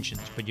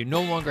intentions, but you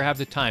no longer have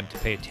the time to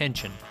pay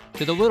attention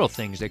to the little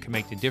things that can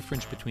make the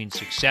difference between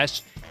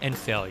success and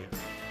failure.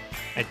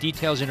 At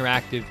Details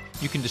Interactive,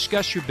 you can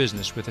discuss your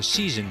business with a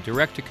seasoned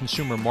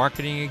direct-to-consumer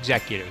marketing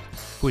executive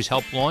who has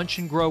helped launch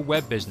and grow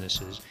web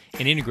businesses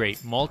and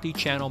integrate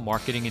multi-channel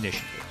marketing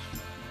initiatives.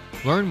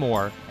 Learn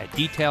more at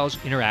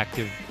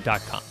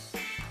detailsinteractive.com.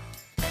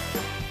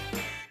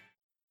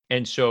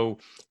 And so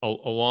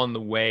along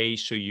the way,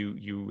 so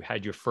you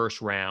had your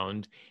first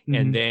round,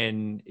 and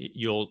then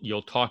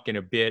you'll talk in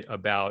a bit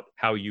about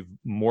how you've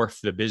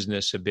morphed the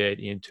business a bit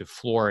into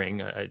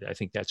flooring. I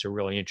think that's a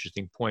really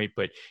interesting point.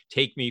 But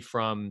take me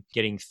from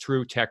getting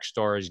through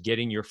Techstars,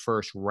 getting your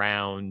first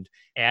round,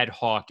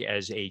 AdHawk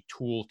as a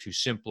tool to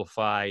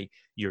simplify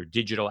your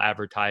digital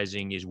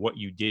advertising is what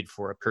you did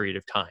for a period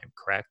of time,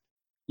 correct?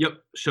 Yep.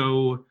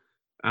 So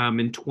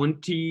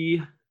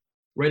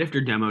right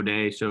after demo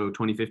day, so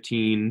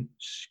 2015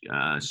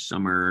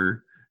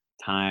 summer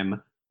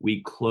time,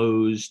 we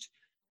closed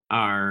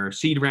our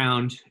seed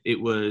round.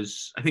 It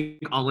was, I think,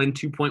 all in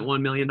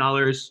 $2.1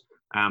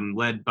 million,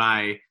 led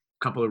by a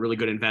couple of really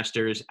good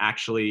investors.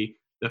 Actually,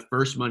 the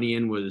first money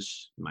in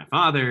was my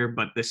father,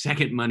 but the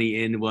second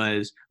money in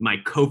was my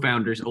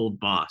co-founder's old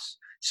boss.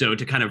 So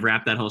to kind of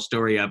wrap that whole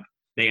story up,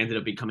 they ended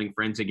up becoming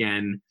friends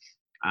again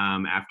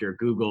after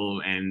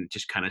Google, and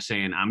just kind of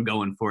saying, I'm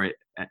going for it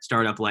at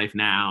startup life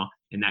now.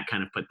 And that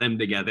kind of put them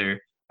together.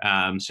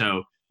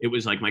 So it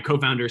was like my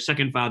co-founder's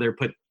second father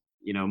put,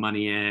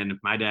 money in,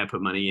 my dad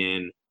put money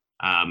in.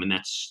 And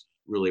that's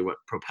really what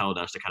propelled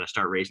us to kind of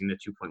start raising the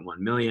 2.1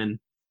 million.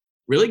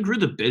 Really grew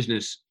the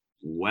business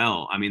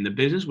well. I mean, the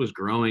business was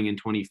growing in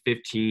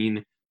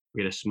 2015.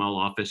 We had a small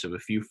office of a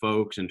few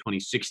folks. In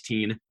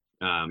 2016,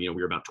 we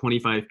were about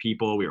 25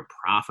 people. We were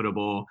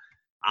profitable.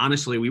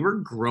 Honestly, we were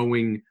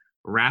growing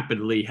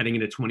rapidly heading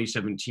into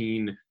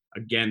 2017.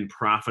 Again,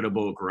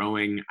 profitable,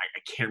 growing. I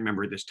can't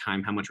remember this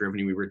time how much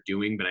revenue we were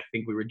doing, but I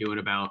think we were doing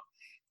about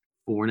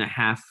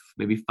 4.5,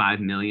 maybe 5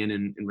 million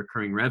in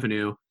recurring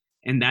revenue.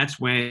 And that's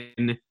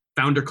when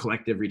Founder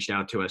Collective reached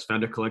out to us.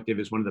 Founder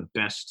Collective is one of the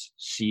best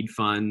seed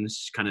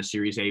funds, kind of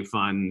Series A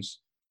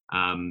funds.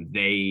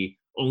 They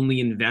only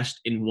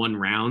invest in one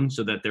round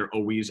so that they're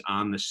always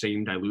on the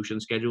same dilution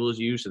schedule as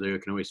you, so they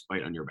can always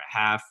fight on your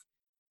behalf.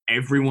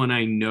 Everyone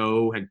I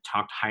know had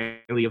talked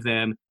highly of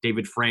them.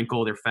 David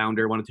Frankel, their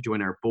founder, wanted to join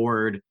our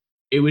board.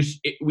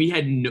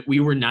 We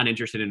were not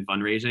interested in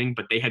fundraising,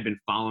 but they had been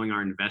following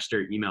our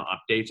investor email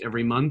updates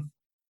every month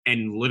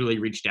and literally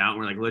reached out and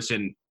were like,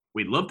 listen,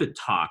 we'd love to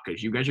talk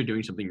because you guys are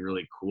doing something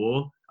really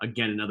cool.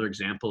 Again, another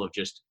example of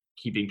just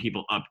keeping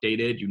people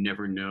updated. You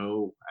never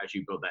know as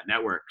you build that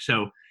network.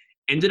 So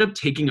ended up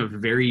taking a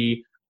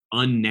very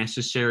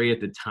unnecessary,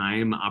 at the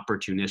time,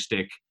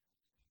 opportunistic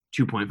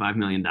 $2.5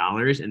 million.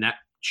 And that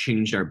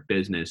changed our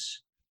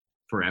business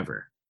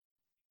forever.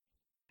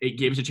 It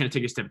gave us a chance to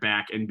take a step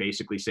back and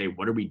basically say,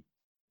 what are we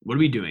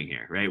doing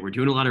here, right? We're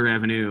doing a lot of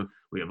revenue.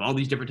 We have all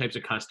these different types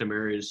of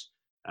customers.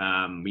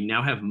 We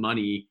now have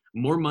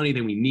more money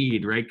than we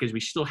need, right? Because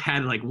we still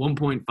had like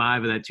 1.5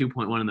 of that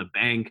 2.1 in the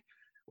bank.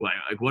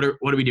 Like, what are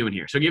we doing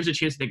here? So it gave us a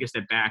chance to take a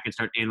step back and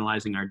start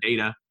analyzing our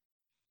data.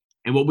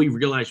 And what we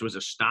realized was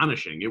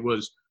astonishing. It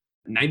was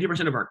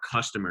 90% of our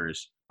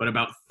customers, but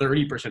about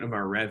 30% of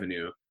our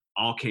revenue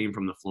all came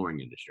from the flooring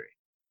industry.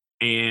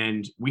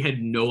 And we had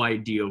no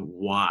idea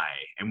why.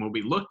 And what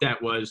we looked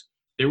at was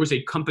there was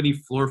a company,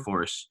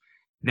 FloorForce,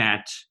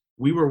 that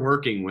we were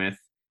working with.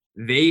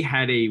 They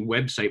had a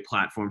website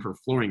platform for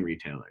flooring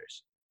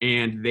retailers,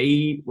 and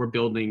they were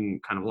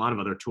building kind of a lot of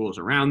other tools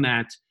around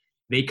that.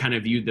 They kind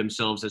of viewed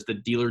themselves as the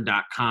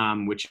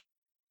dealer.com, which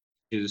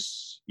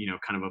is,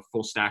 kind of a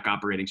full stack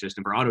operating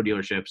system for auto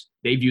dealerships.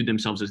 They viewed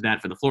themselves as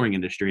that for the flooring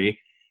industry,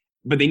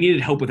 but they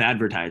needed help with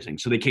advertising.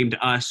 So they came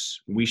to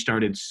us. We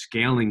started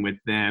scaling with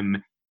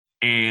them.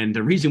 And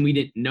the reason we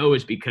didn't know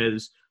is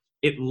because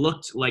it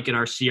looked like in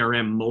our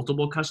CRM,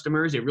 multiple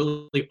customers. It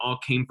really all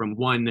came from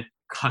one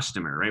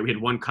customer, right? We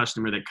had one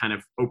customer that kind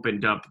of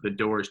opened up the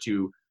doors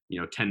to,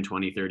 10,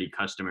 20, 30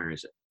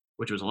 customers,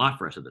 which was a lot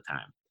for us at the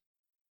time.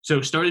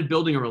 So started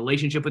building a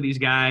relationship with these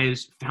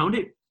guys, found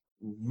it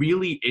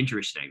really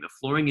interesting. The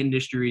flooring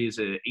industry is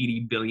a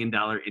 $80 billion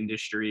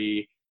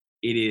industry.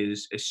 It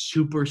is a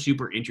super,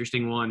 super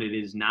interesting one. It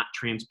is not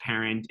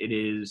transparent. It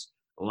is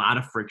a lot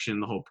of friction,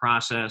 the whole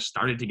process.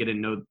 Started to get to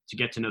know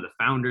the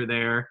founder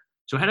there.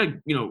 So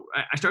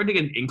I started to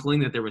get an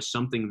inkling that there was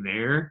something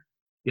there.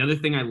 The other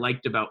thing I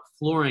liked about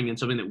flooring, and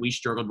something that we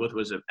struggled with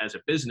as a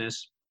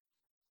business,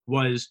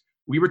 was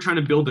we were trying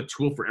to build a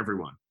tool for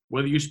everyone.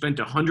 Whether you spent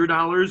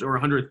 $100 or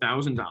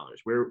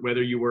 $100,000,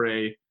 whether you were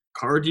a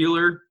car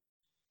dealer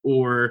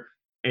or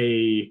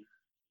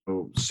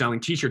selling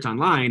t-shirts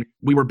online,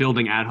 we were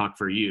building AdHawk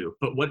for you.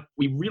 But what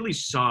we really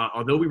saw,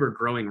 although we were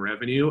growing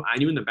revenue, I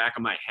knew in the back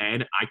of my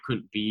head I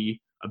couldn't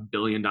be a $1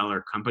 billion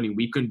company.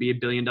 We couldn't be a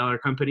 $1 billion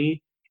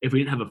company if we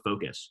didn't have a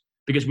focus.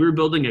 Because we were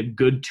building a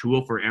good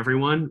tool for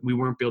everyone. We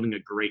weren't building a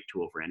great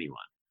tool for anyone.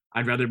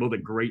 I'd rather build a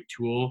great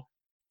tool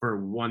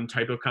for one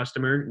type of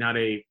customer, not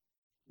a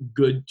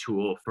good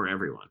tool for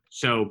everyone.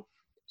 So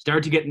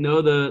started to get to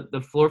know the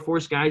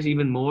FloorForce guys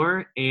even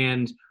more.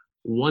 And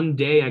one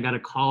day I got a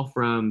call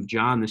from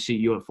John, the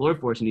CEO of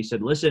FloorForce, and he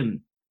said,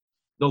 listen,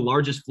 the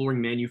largest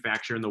flooring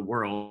manufacturer in the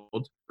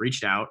world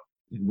reached out.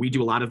 We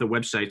do a lot of the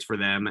websites for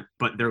them,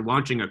 but they're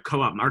launching a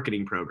co-op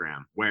marketing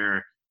program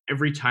where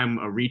every time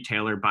a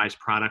retailer buys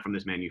product from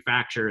this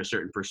manufacturer, a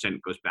certain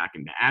percent goes back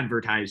into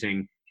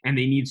advertising, and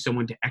they need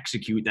someone to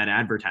execute that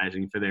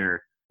advertising for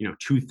their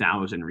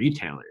 2,000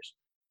 retailers.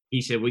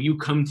 He said, will you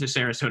come to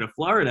Sarasota,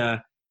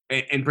 Florida,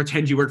 and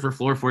pretend you work for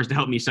FloorForce to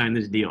help me sign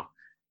this deal?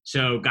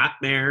 So got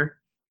there,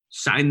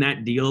 signed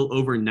that deal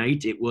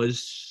overnight. It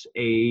was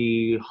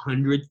a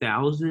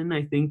 100,000,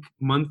 I think,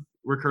 month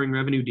recurring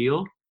revenue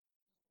deal.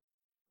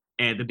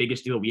 And the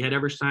biggest deal we had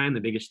ever signed,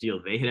 the biggest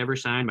deal they had ever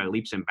signed by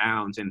leaps and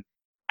bounds. And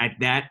at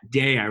that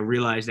day, I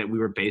realized that we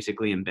were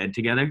basically in bed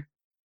together.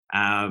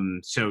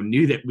 So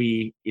knew that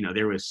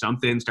there was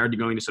something, started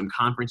going to some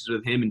conferences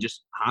with him, and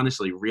just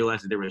honestly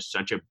realized that there was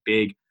such a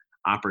big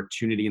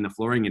opportunity in the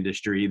flooring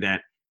industry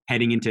that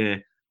heading into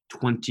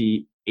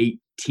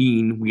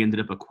 2018, we ended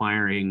up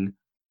acquiring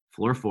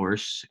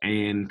FloorForce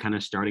and kind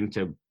of starting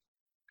to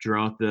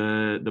draw out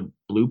the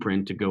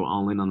blueprint to go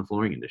all in on the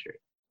flooring industry.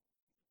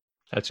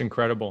 That's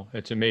incredible.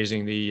 It's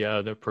amazing,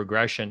 the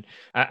progression.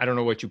 I don't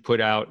know what you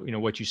put out,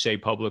 what you say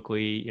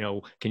publicly.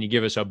 Can you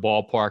give us a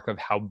ballpark of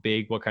how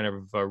big, what kind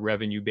of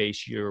revenue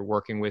base you're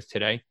working with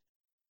today?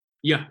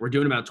 Yeah, we're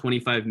doing about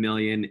 25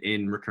 million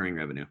in recurring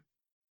revenue.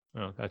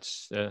 Oh,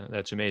 that's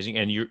amazing.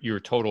 And your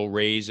total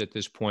raise at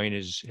this point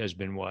has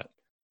been what?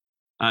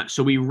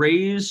 So we've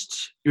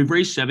raised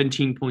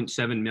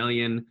 17.7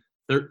 million.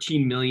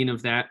 13 million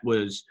of that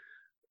was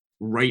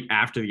right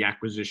after the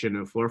acquisition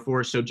of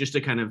FloorForce. So just to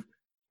kind of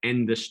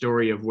end the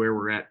story of where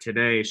we're at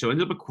today. So I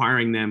ended up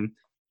acquiring them,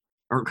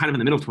 or kind of in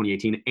the middle of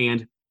 2018,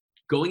 and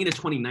going into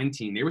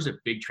 2019, there was a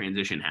big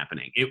transition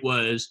happening. It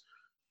was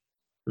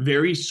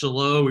very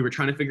slow. We were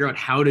trying to figure out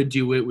how to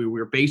do it. We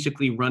were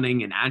basically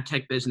running an ad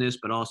tech business,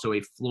 but also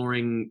a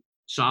flooring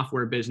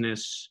software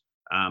business,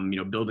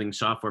 building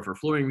software for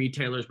flooring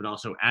retailers, but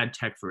also ad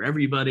tech for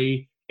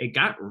everybody. It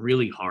got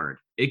really hard.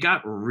 It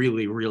got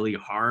really, really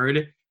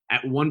hard.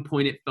 At one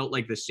point, it felt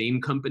like the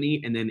same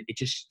company, and then it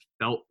just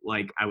felt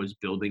like I was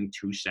building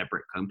two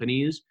separate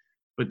companies.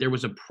 But there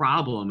was a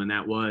problem, and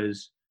that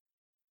was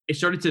it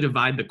started to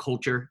divide the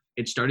culture.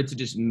 It started to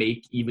just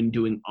make even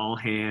doing all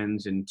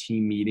hands and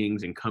team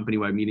meetings and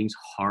company-wide meetings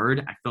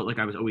hard. I felt like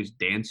I was always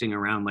dancing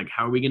around, like,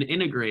 how are we going to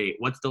integrate?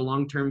 What's the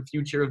long-term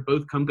future of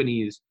both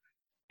companies?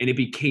 And it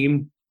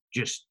became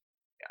just,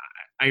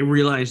 I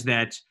realized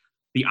that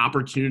the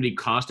opportunity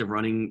cost of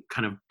running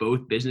kind of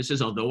both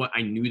businesses, although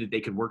I knew that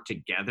they could work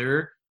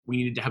together, we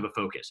needed to have a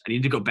focus. I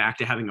needed to go back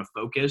to having a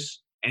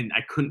focus, and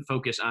I couldn't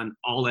focus on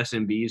all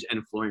SMBs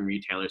and flooring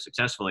retailers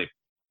successfully.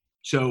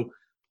 So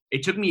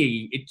it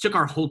took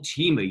our whole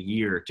team a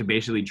year to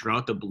basically draw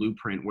out the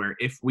blueprint where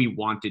if we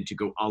wanted to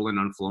go all in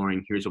on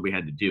flooring, here's what we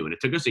had to do. And it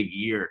took us a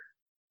year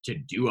to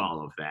do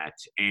all of that.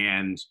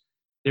 And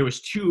there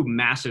was two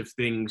massive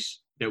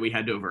things that we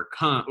had to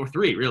overcome, or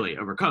three really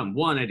overcome.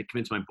 One, I had to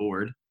convince my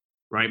board,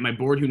 right? My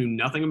board, who knew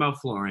nothing about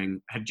flooring,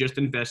 had just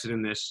invested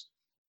in this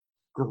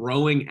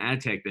growing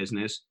ad tech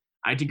business.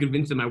 I had to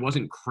convince them I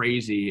wasn't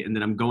crazy and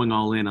that I'm going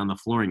all in on the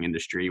flooring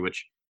industry,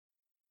 which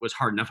was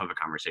hard enough of a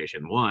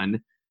conversation.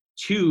 One,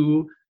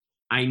 two,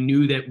 I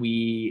knew that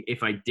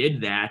if I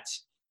did that,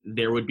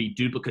 there would be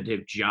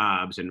duplicative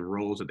jobs and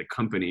roles at the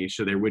company.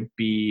 So there would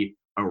be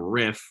a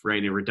RIF,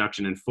 right? A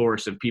reduction in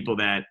force of people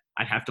that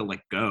I'd have to let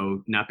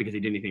go, not because they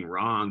did anything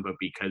wrong, but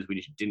because we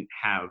just didn't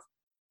have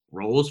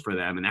roles for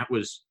them. And that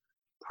was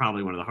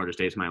probably one of the hardest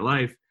days of my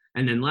life.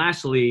 And then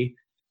lastly,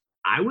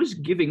 I was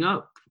giving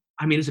up.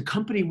 I mean, as a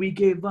company, we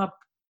gave up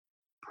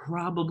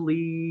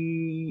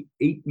probably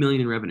 8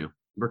 million in revenue,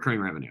 recurring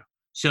revenue.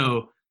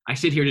 So I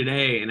sit here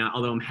today, and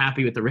although I'm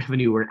happy with the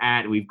revenue we're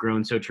at, we've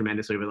grown so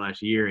tremendously over the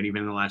last year and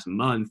even in the last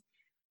month,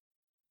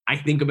 I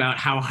think about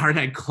how hard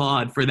I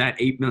clawed for that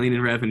 8 million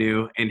in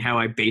revenue and how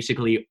I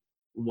basically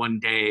one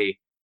day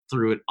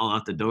threw it all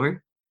out the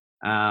door.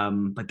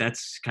 But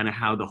that's kind of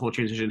how the whole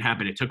transition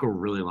happened. It took a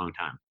really long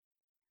time.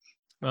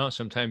 Well,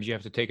 sometimes you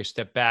have to take a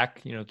step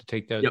back, to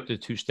take the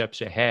 2 steps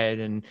ahead,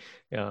 and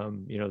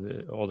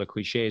all the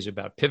cliches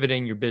about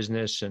pivoting your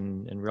business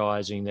and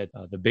realizing that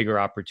the bigger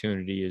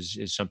opportunity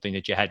is something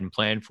that you hadn't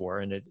planned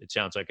for, and it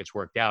sounds like it's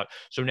worked out.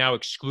 So now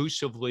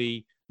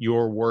exclusively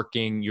you're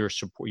working,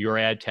 your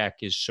ad tech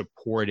is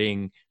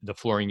supporting the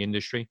flooring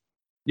industry.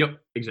 Yep,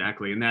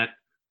 exactly, and that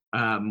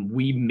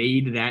we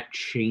made that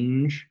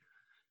change.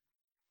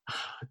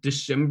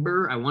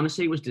 December, I want to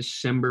say it was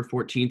December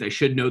 14th. I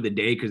should know the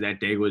day because that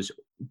day was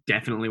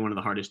definitely one of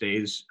the hardest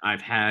days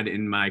I've had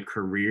in my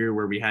career,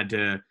 where we had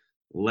to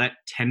let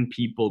 10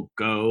 people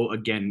go.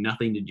 Again,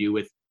 nothing to do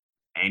with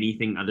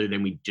anything other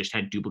than we just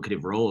had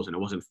duplicative roles and it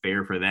wasn't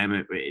fair for them.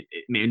 It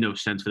made no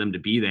sense for them to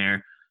be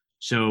there.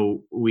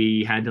 So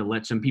we had to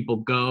let some people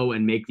go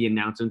and make the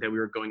announcement that we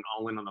were going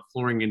all in on the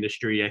flooring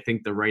industry. I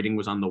think the writing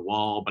was on the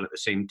wall, but at the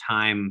same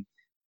time,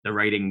 the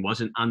writing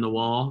wasn't on the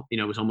wall.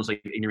 It was almost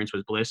like ignorance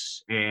was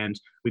bliss. And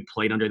we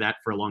played under that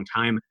for a long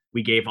time.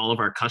 We gave all of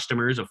our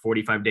customers a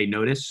 45-day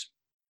notice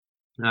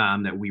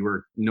that we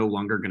were no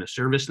longer going to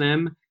service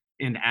them.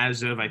 And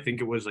as of, I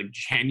think it was like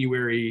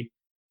January,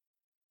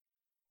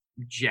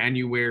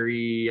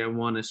 I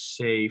want to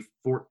say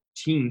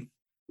 14th,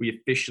 we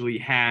officially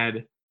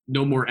had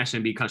no more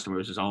SMB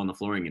customers. It's all in the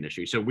flooring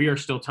industry. So we are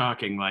still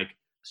talking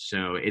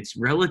so it's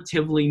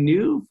relatively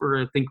new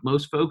for, I think,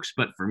 most folks.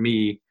 But for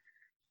me,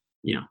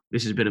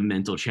 this has been a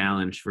mental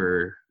challenge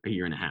for a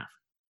year and a half.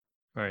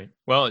 Right.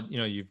 Well,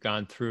 you've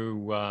gone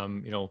through,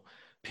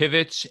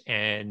 pivots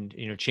and,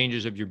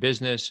 changes of your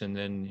business, and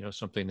then,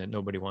 something that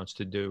nobody wants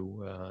to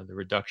do, the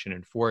reduction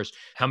in force.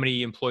 How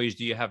many employees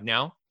do you have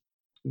now?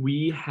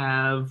 We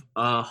have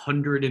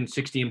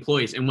 160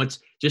 employees. And what's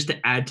just to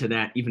add to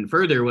that even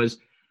further was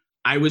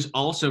I was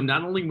also,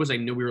 not only was I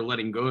knew we were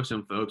letting go of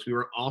some folks, we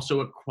were also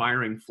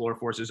acquiring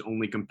FloorForce's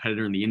only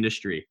competitor in the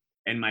industry.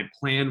 And my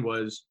plan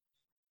was,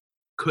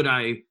 could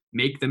I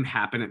make them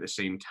happen at the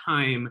same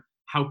time?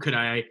 How could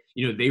I,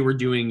 they were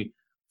doing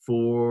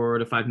 4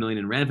 to 5 million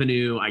in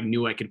revenue. I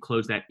knew I could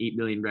close that 8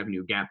 million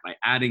revenue gap by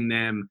adding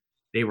them.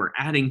 They were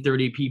adding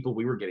 30 people.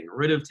 We were getting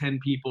rid of 10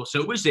 people.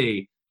 So it was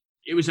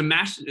a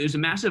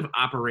massive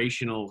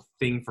operational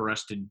thing for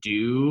us to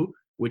do,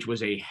 which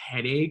was a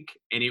headache.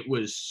 And it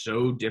was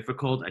so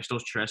difficult. I still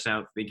stress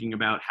out thinking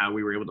about how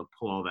we were able to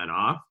pull all that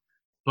off.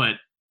 But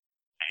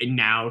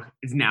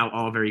it's now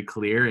all very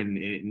clear and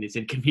it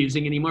isn't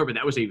confusing anymore, but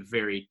that was a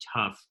very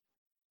tough,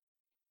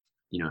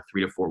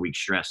 3 to 4 week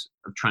stress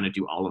of trying to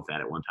do all of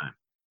that at one time.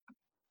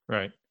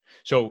 Right.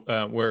 So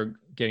we're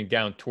getting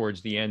down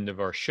towards the end of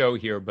our show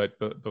here, but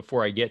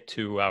before I get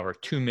to our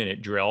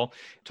 2-minute drill,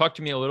 talk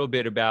to me a little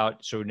bit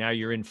about, so now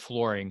you're in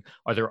flooring.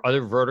 Are there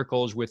other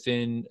verticals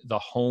within the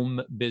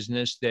home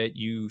business that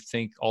you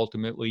think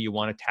ultimately you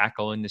want to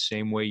tackle in the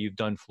same way you've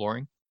done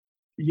flooring?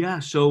 Yeah.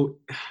 So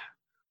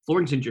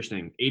flooring's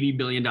interesting. $80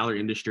 billion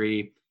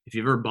industry. If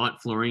you've ever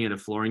bought flooring at a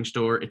flooring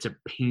store, it's a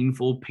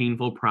painful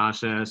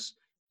process.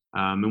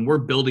 And we're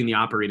building the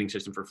operating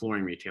system for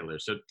flooring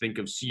retailers. So think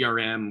of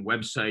CRM,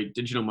 website,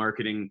 digital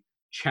marketing,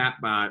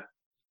 chatbot,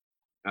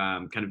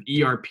 kind of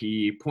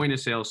ERP, point of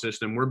sale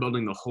system. We're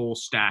building the whole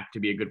stack to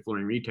be a good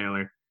flooring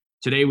retailer.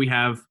 Today we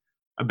have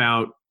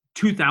about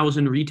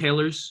 2,000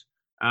 retailers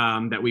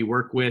that we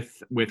work with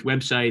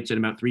websites, and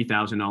about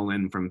 3,000 all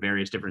in from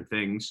various different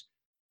things.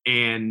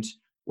 And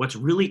what's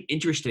really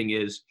interesting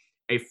is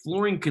a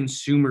flooring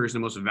consumer is the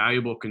most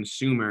valuable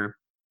consumer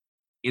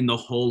in the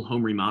whole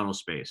home remodel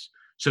space.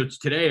 So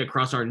today,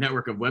 across our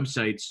network of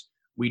websites,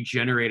 we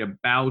generate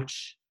about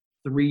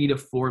 3 to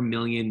 4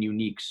 million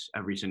uniques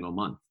every single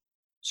month.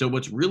 So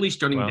what's really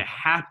starting to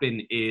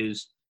happen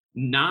is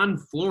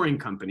non-flooring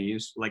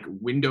companies like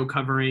window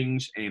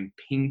coverings and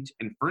paint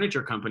and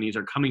furniture companies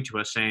are coming to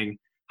us saying,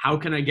 how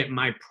can I get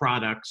my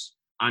products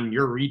on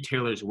your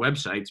retailer's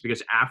websites?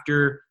 Because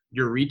after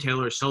your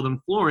retailers sell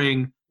them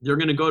flooring, they're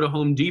going to go to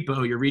Home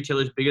Depot, your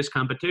retailer's biggest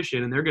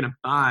competition, and they're going to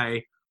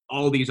buy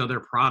all these other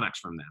products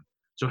from them.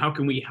 So how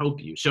can we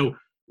help you? So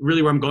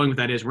really where I'm going with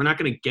that is we're not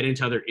going to get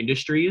into other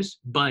industries,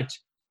 but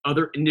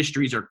other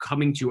industries are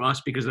coming to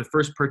us because the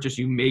first purchase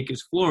you make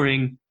is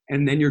flooring,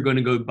 and then you're going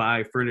to go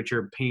buy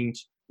furniture, paint,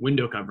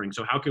 window covering.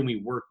 So how can we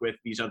work with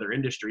these other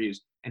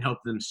industries and help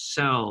them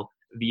sell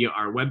via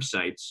our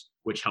websites,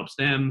 which helps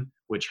them,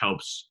 which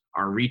helps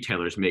our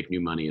retailers make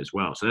new money as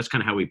well. So that's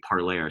kind of how we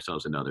parlay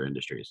ourselves into other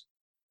industries.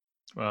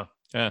 Well,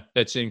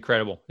 that's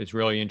incredible. It's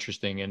really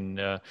interesting,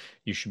 and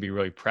you should be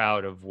really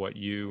proud of what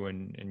you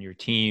and your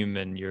team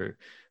and your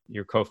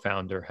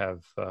co-founder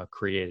have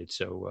created.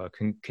 So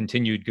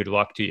continued good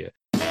luck to you.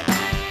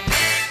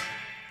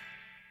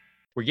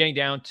 We're getting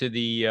down to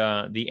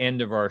the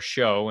end of our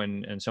show,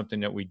 and something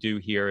that we do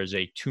here is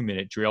a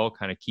 2-minute drill,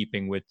 kind of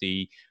keeping with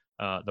the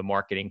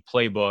marketing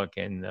playbook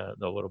and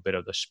the little bit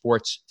of the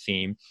sports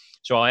theme.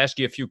 So I'll ask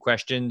you a few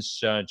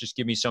questions. Just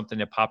give me something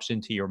that pops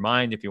into your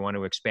mind. If you want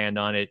to expand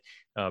on it,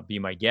 be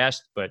my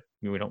guest. But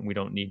we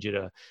don't need you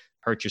to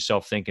hurt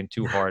yourself thinking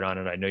too hard on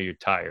it. I know you're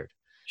tired.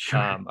 Sure.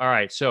 All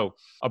right. So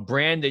a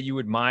brand that you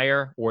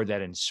admire or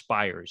that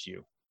inspires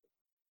you.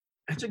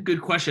 That's a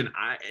good question.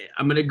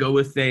 I'm going to go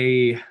with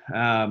a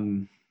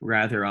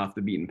rather off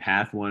the beaten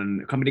path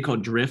one. A company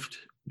called Drift.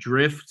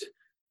 Drift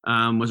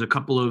was a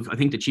couple of, I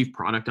think the chief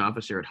product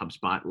officer at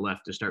HubSpot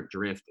left to start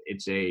Drift.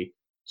 It's a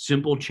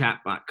simple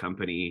chatbot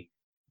company,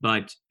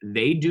 but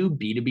they do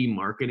B2B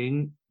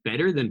marketing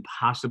better than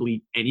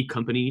possibly any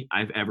company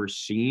I've ever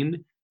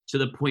seen, to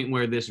the point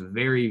where this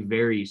very,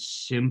 very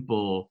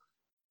simple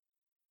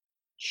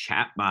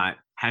chatbot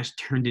has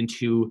turned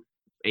into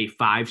a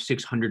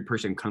 500-600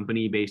 person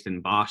company based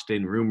in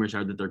Boston. Rumors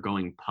are that they're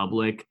going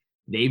public.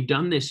 They've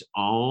done this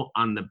all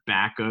on the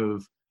back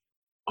of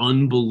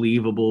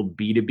unbelievable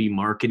B2B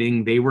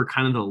marketing. They were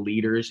kind of the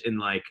leaders in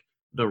like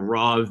the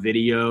raw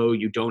video.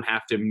 You don't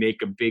have to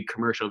make a big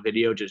commercial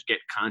video, just get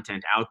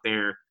content out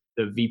there.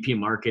 The VP of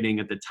marketing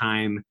at the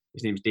time,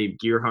 his name's Dave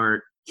Gearhart.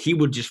 He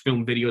would just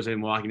film videos of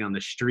him walking down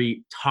the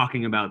street,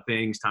 talking about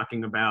things,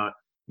 talking about,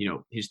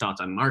 his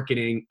thoughts on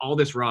marketing, all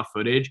this raw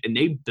footage. And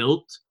they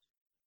built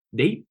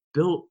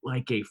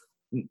like a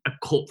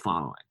cult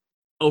following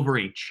over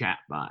a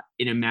chatbot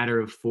in a matter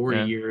of 4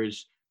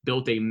 years,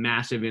 built a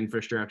massive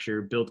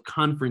infrastructure, built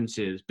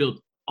conferences,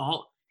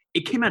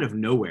 it came out of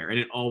nowhere. And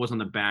it all was on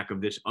the back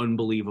of this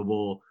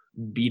unbelievable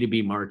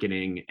B2B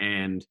marketing.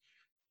 And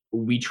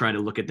we try to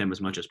look at them as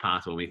much as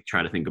possible. We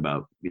try to think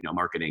about,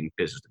 marketing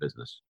business to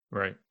business.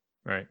 Right.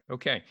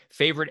 Okay.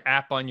 Favorite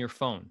app on your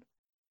phone?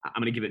 I'm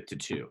going to give it to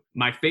 2.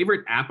 My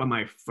favorite app on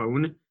my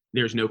phone,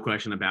 there's no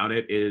question about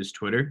it, is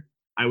Twitter.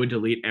 I would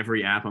delete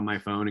every app on my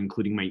phone,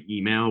 including my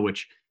email,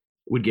 which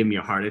would give me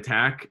a heart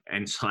attack,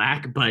 and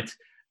Slack. But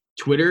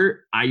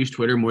Twitter, I use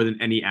Twitter more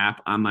than any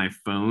app on my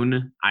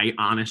phone. I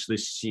honestly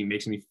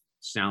makes me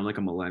sound like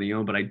a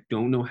millennial, but I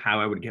don't know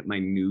how I would get my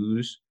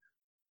news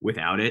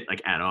without it,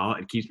 like at all.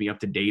 It keeps me up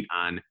to date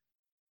on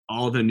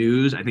all the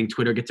news. I think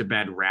Twitter gets a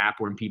bad rap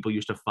when people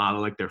used to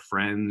follow like their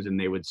friends and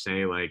they would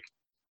say like,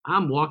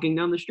 I'm walking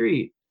down the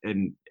street,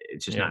 and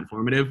it's just not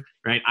informative,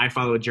 right? I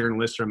follow a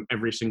journalist from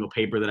every single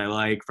paper that I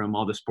like, from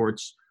all the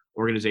sports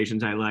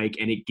organizations I like,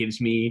 and it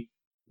gives me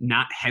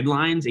not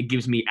headlines. It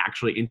gives me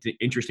actually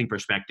interesting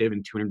perspective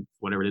in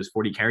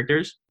 40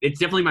 characters. It's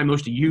definitely my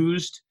most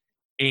used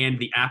and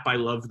the app I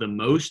love the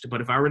most.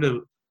 But if I were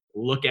to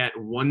look at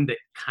one that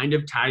kind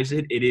of ties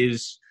it, it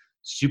is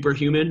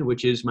Superhuman,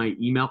 which is my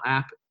email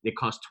app. It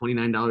costs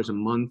 $29 a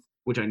month,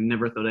 which I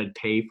never thought I'd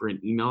pay for an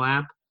email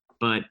app,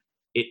 but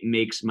it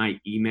makes my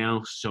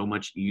email so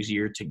much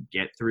easier to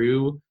get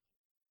through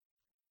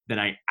that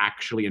I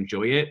actually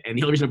enjoy it. And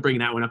the only reason I'm bringing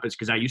that one up is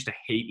because I used to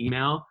hate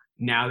email.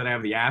 Now that I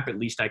have the app, at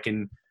least I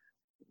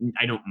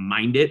don't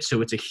mind it.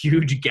 So it's a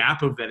huge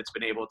gap of that it's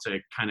been able to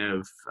kind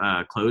of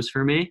close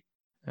for me.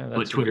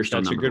 But Twitter's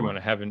still that's a good one.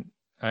 one.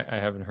 I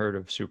haven't heard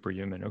of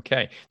Superhuman.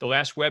 Okay. The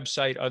last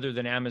website other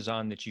than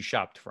Amazon that you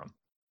shopped from?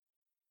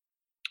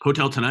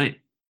 Hotel Tonight.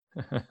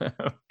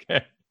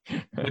 Okay.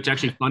 It's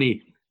actually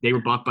funny. They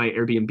were bought by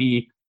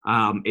Airbnb.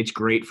 It's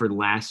great for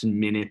last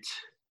minute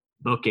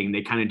booking.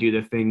 They kind of do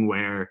the thing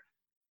where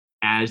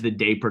as the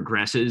day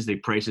progresses, the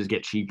prices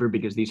get cheaper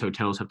because these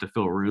hotels have to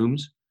fill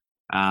rooms.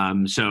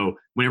 So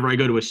whenever I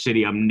go to a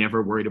city, I'm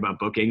never worried about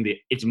booking.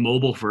 It's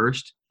mobile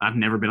first. I've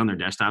never been on their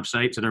desktop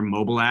site. So their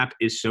mobile app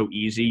is so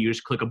easy. You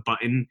just click a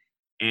button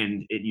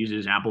and it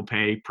uses Apple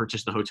Pay,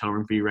 purchase the hotel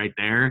room for you right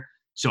there.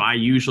 So I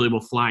usually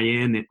will fly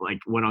in and like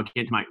when I'll get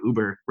into my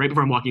Uber, right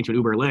before I'm walking into an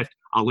Uber or Lyft,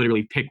 I'll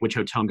literally pick which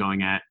hotel I'm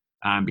going at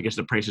because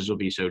the prices will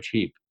be so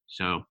cheap.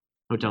 So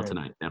Hotel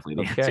Tonight,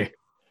 definitely the answer.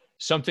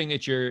 Something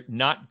that you're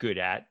not good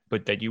at,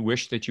 but that you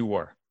wish that you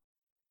were?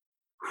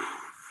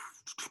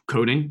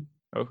 Coding.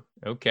 Oh,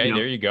 okay.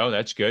 There you go.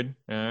 That's good.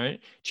 All right.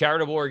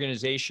 Charitable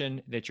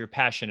organization that you're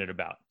passionate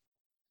about?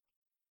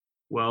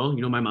 Well,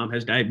 my mom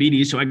has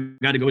diabetes, so I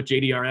got to go with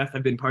JDRF.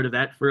 I've been part of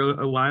that for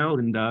a while,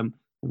 and I've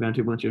gone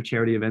to a bunch of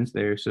charity events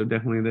there. So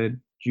definitely the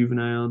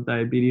Juvenile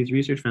Diabetes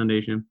Research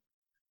Foundation.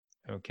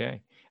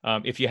 Okay.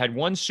 If you had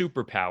one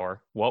superpower,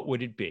 what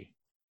would it be?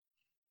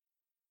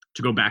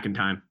 To go back in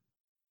time.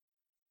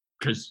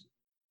 Because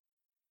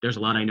there's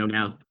a lot I know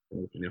now.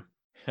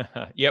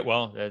 Yeah,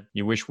 well,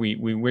 we wish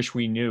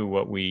we knew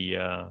what we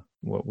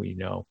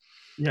know.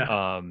 Yeah.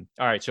 All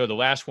right. So the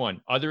last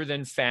one, other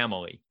than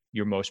family,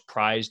 your most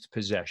prized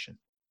possession.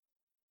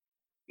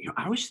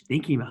 I was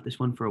thinking about this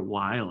one for a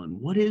while, and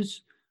what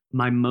is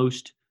My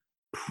most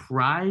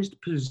prized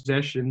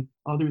possession,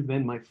 other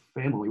than my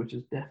family, which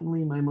is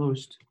definitely my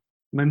most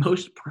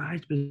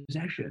prized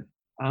possession.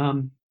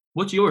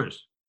 What's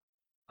yours?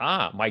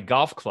 My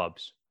golf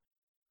clubs.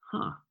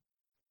 Huh.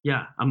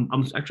 Yeah,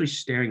 I'm actually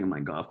staring at my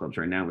golf clubs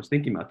right now. I was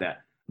thinking about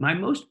that. My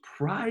most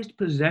prized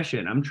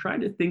possession. I'm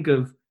trying to think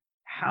of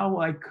how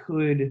I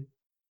could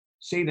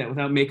say that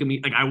without making me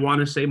like I want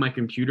to say my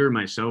computer,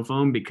 my cell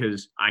phone,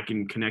 because I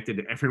can connect it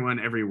to everyone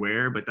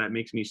everywhere, but that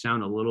makes me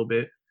sound a little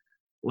bit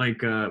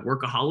like a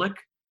workaholic.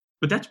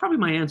 But that's probably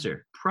my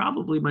answer.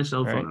 Probably my cell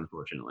All phone, right.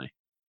 unfortunately.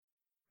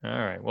 All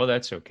right. Well,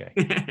 that's okay.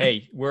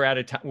 Hey, we're out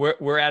of time.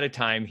 We're out of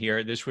time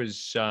here. This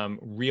was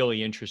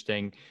really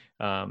interesting.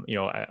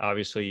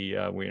 Obviously,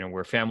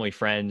 we're family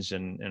friends,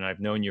 and I've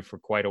known you for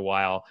quite a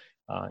while.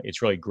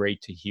 It's really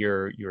great to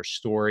hear your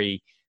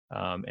story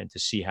and to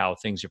see how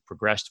things have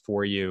progressed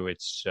for you.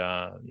 It's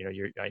I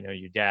know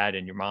your dad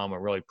and your mom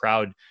are really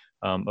proud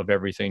of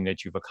everything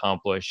that you've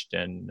accomplished,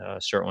 and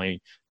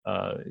certainly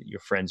your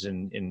friends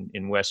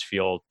in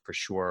Westfield for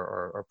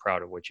sure are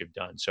proud of what you've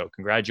done. So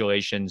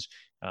congratulations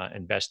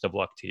and best of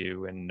luck to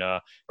you. And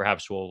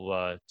perhaps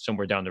we'll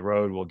somewhere down the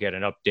road we'll get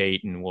an update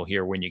and we'll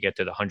hear when you get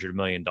to the $100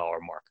 million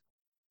mark.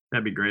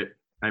 That'd be great.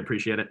 I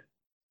appreciate it.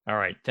 All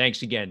right.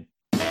 Thanks again.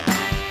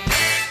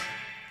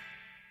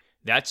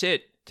 That's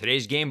it.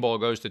 Today's game ball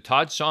goes to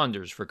Todd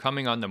Saunders for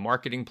coming on the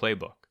Marketing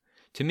Playbook.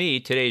 To me,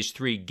 today's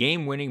 3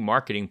 game-winning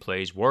marketing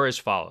plays were as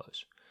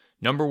follows.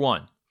 Number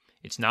 1,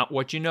 it's not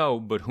what you know,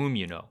 but whom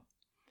you know.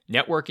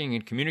 Networking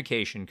and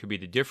communication could be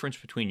the difference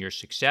between your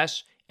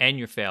success and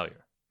your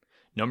failure.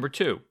 Number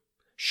 2,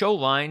 show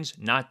lines,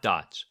 not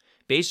dots.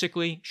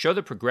 Basically, show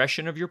the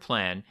progression of your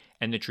plan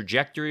and the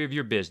trajectory of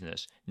your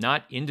business,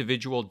 not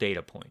individual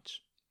data points.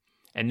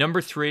 And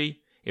number 3,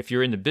 if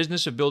you're in the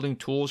business of building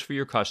tools for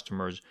your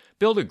customers,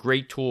 build a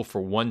great tool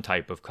for one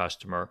type of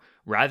customer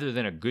rather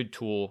than a good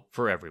tool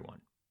for everyone.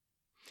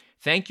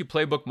 Thank you,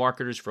 Playbook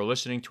marketers, for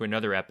listening to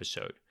another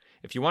episode.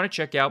 If you want to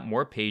check out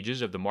more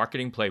pages of the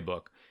Marketing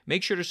Playbook,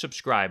 make sure to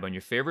subscribe on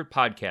your favorite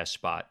podcast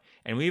spot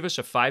and leave us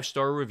a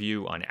 5-star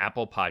review on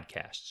Apple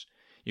Podcasts.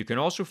 You can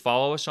also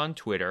follow us on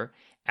Twitter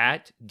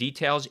at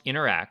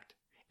DetailsInteract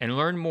and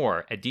learn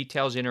more at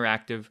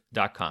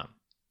detailsinteractive.com.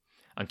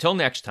 Until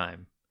next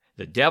time,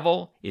 the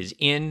devil is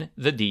in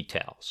the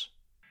details.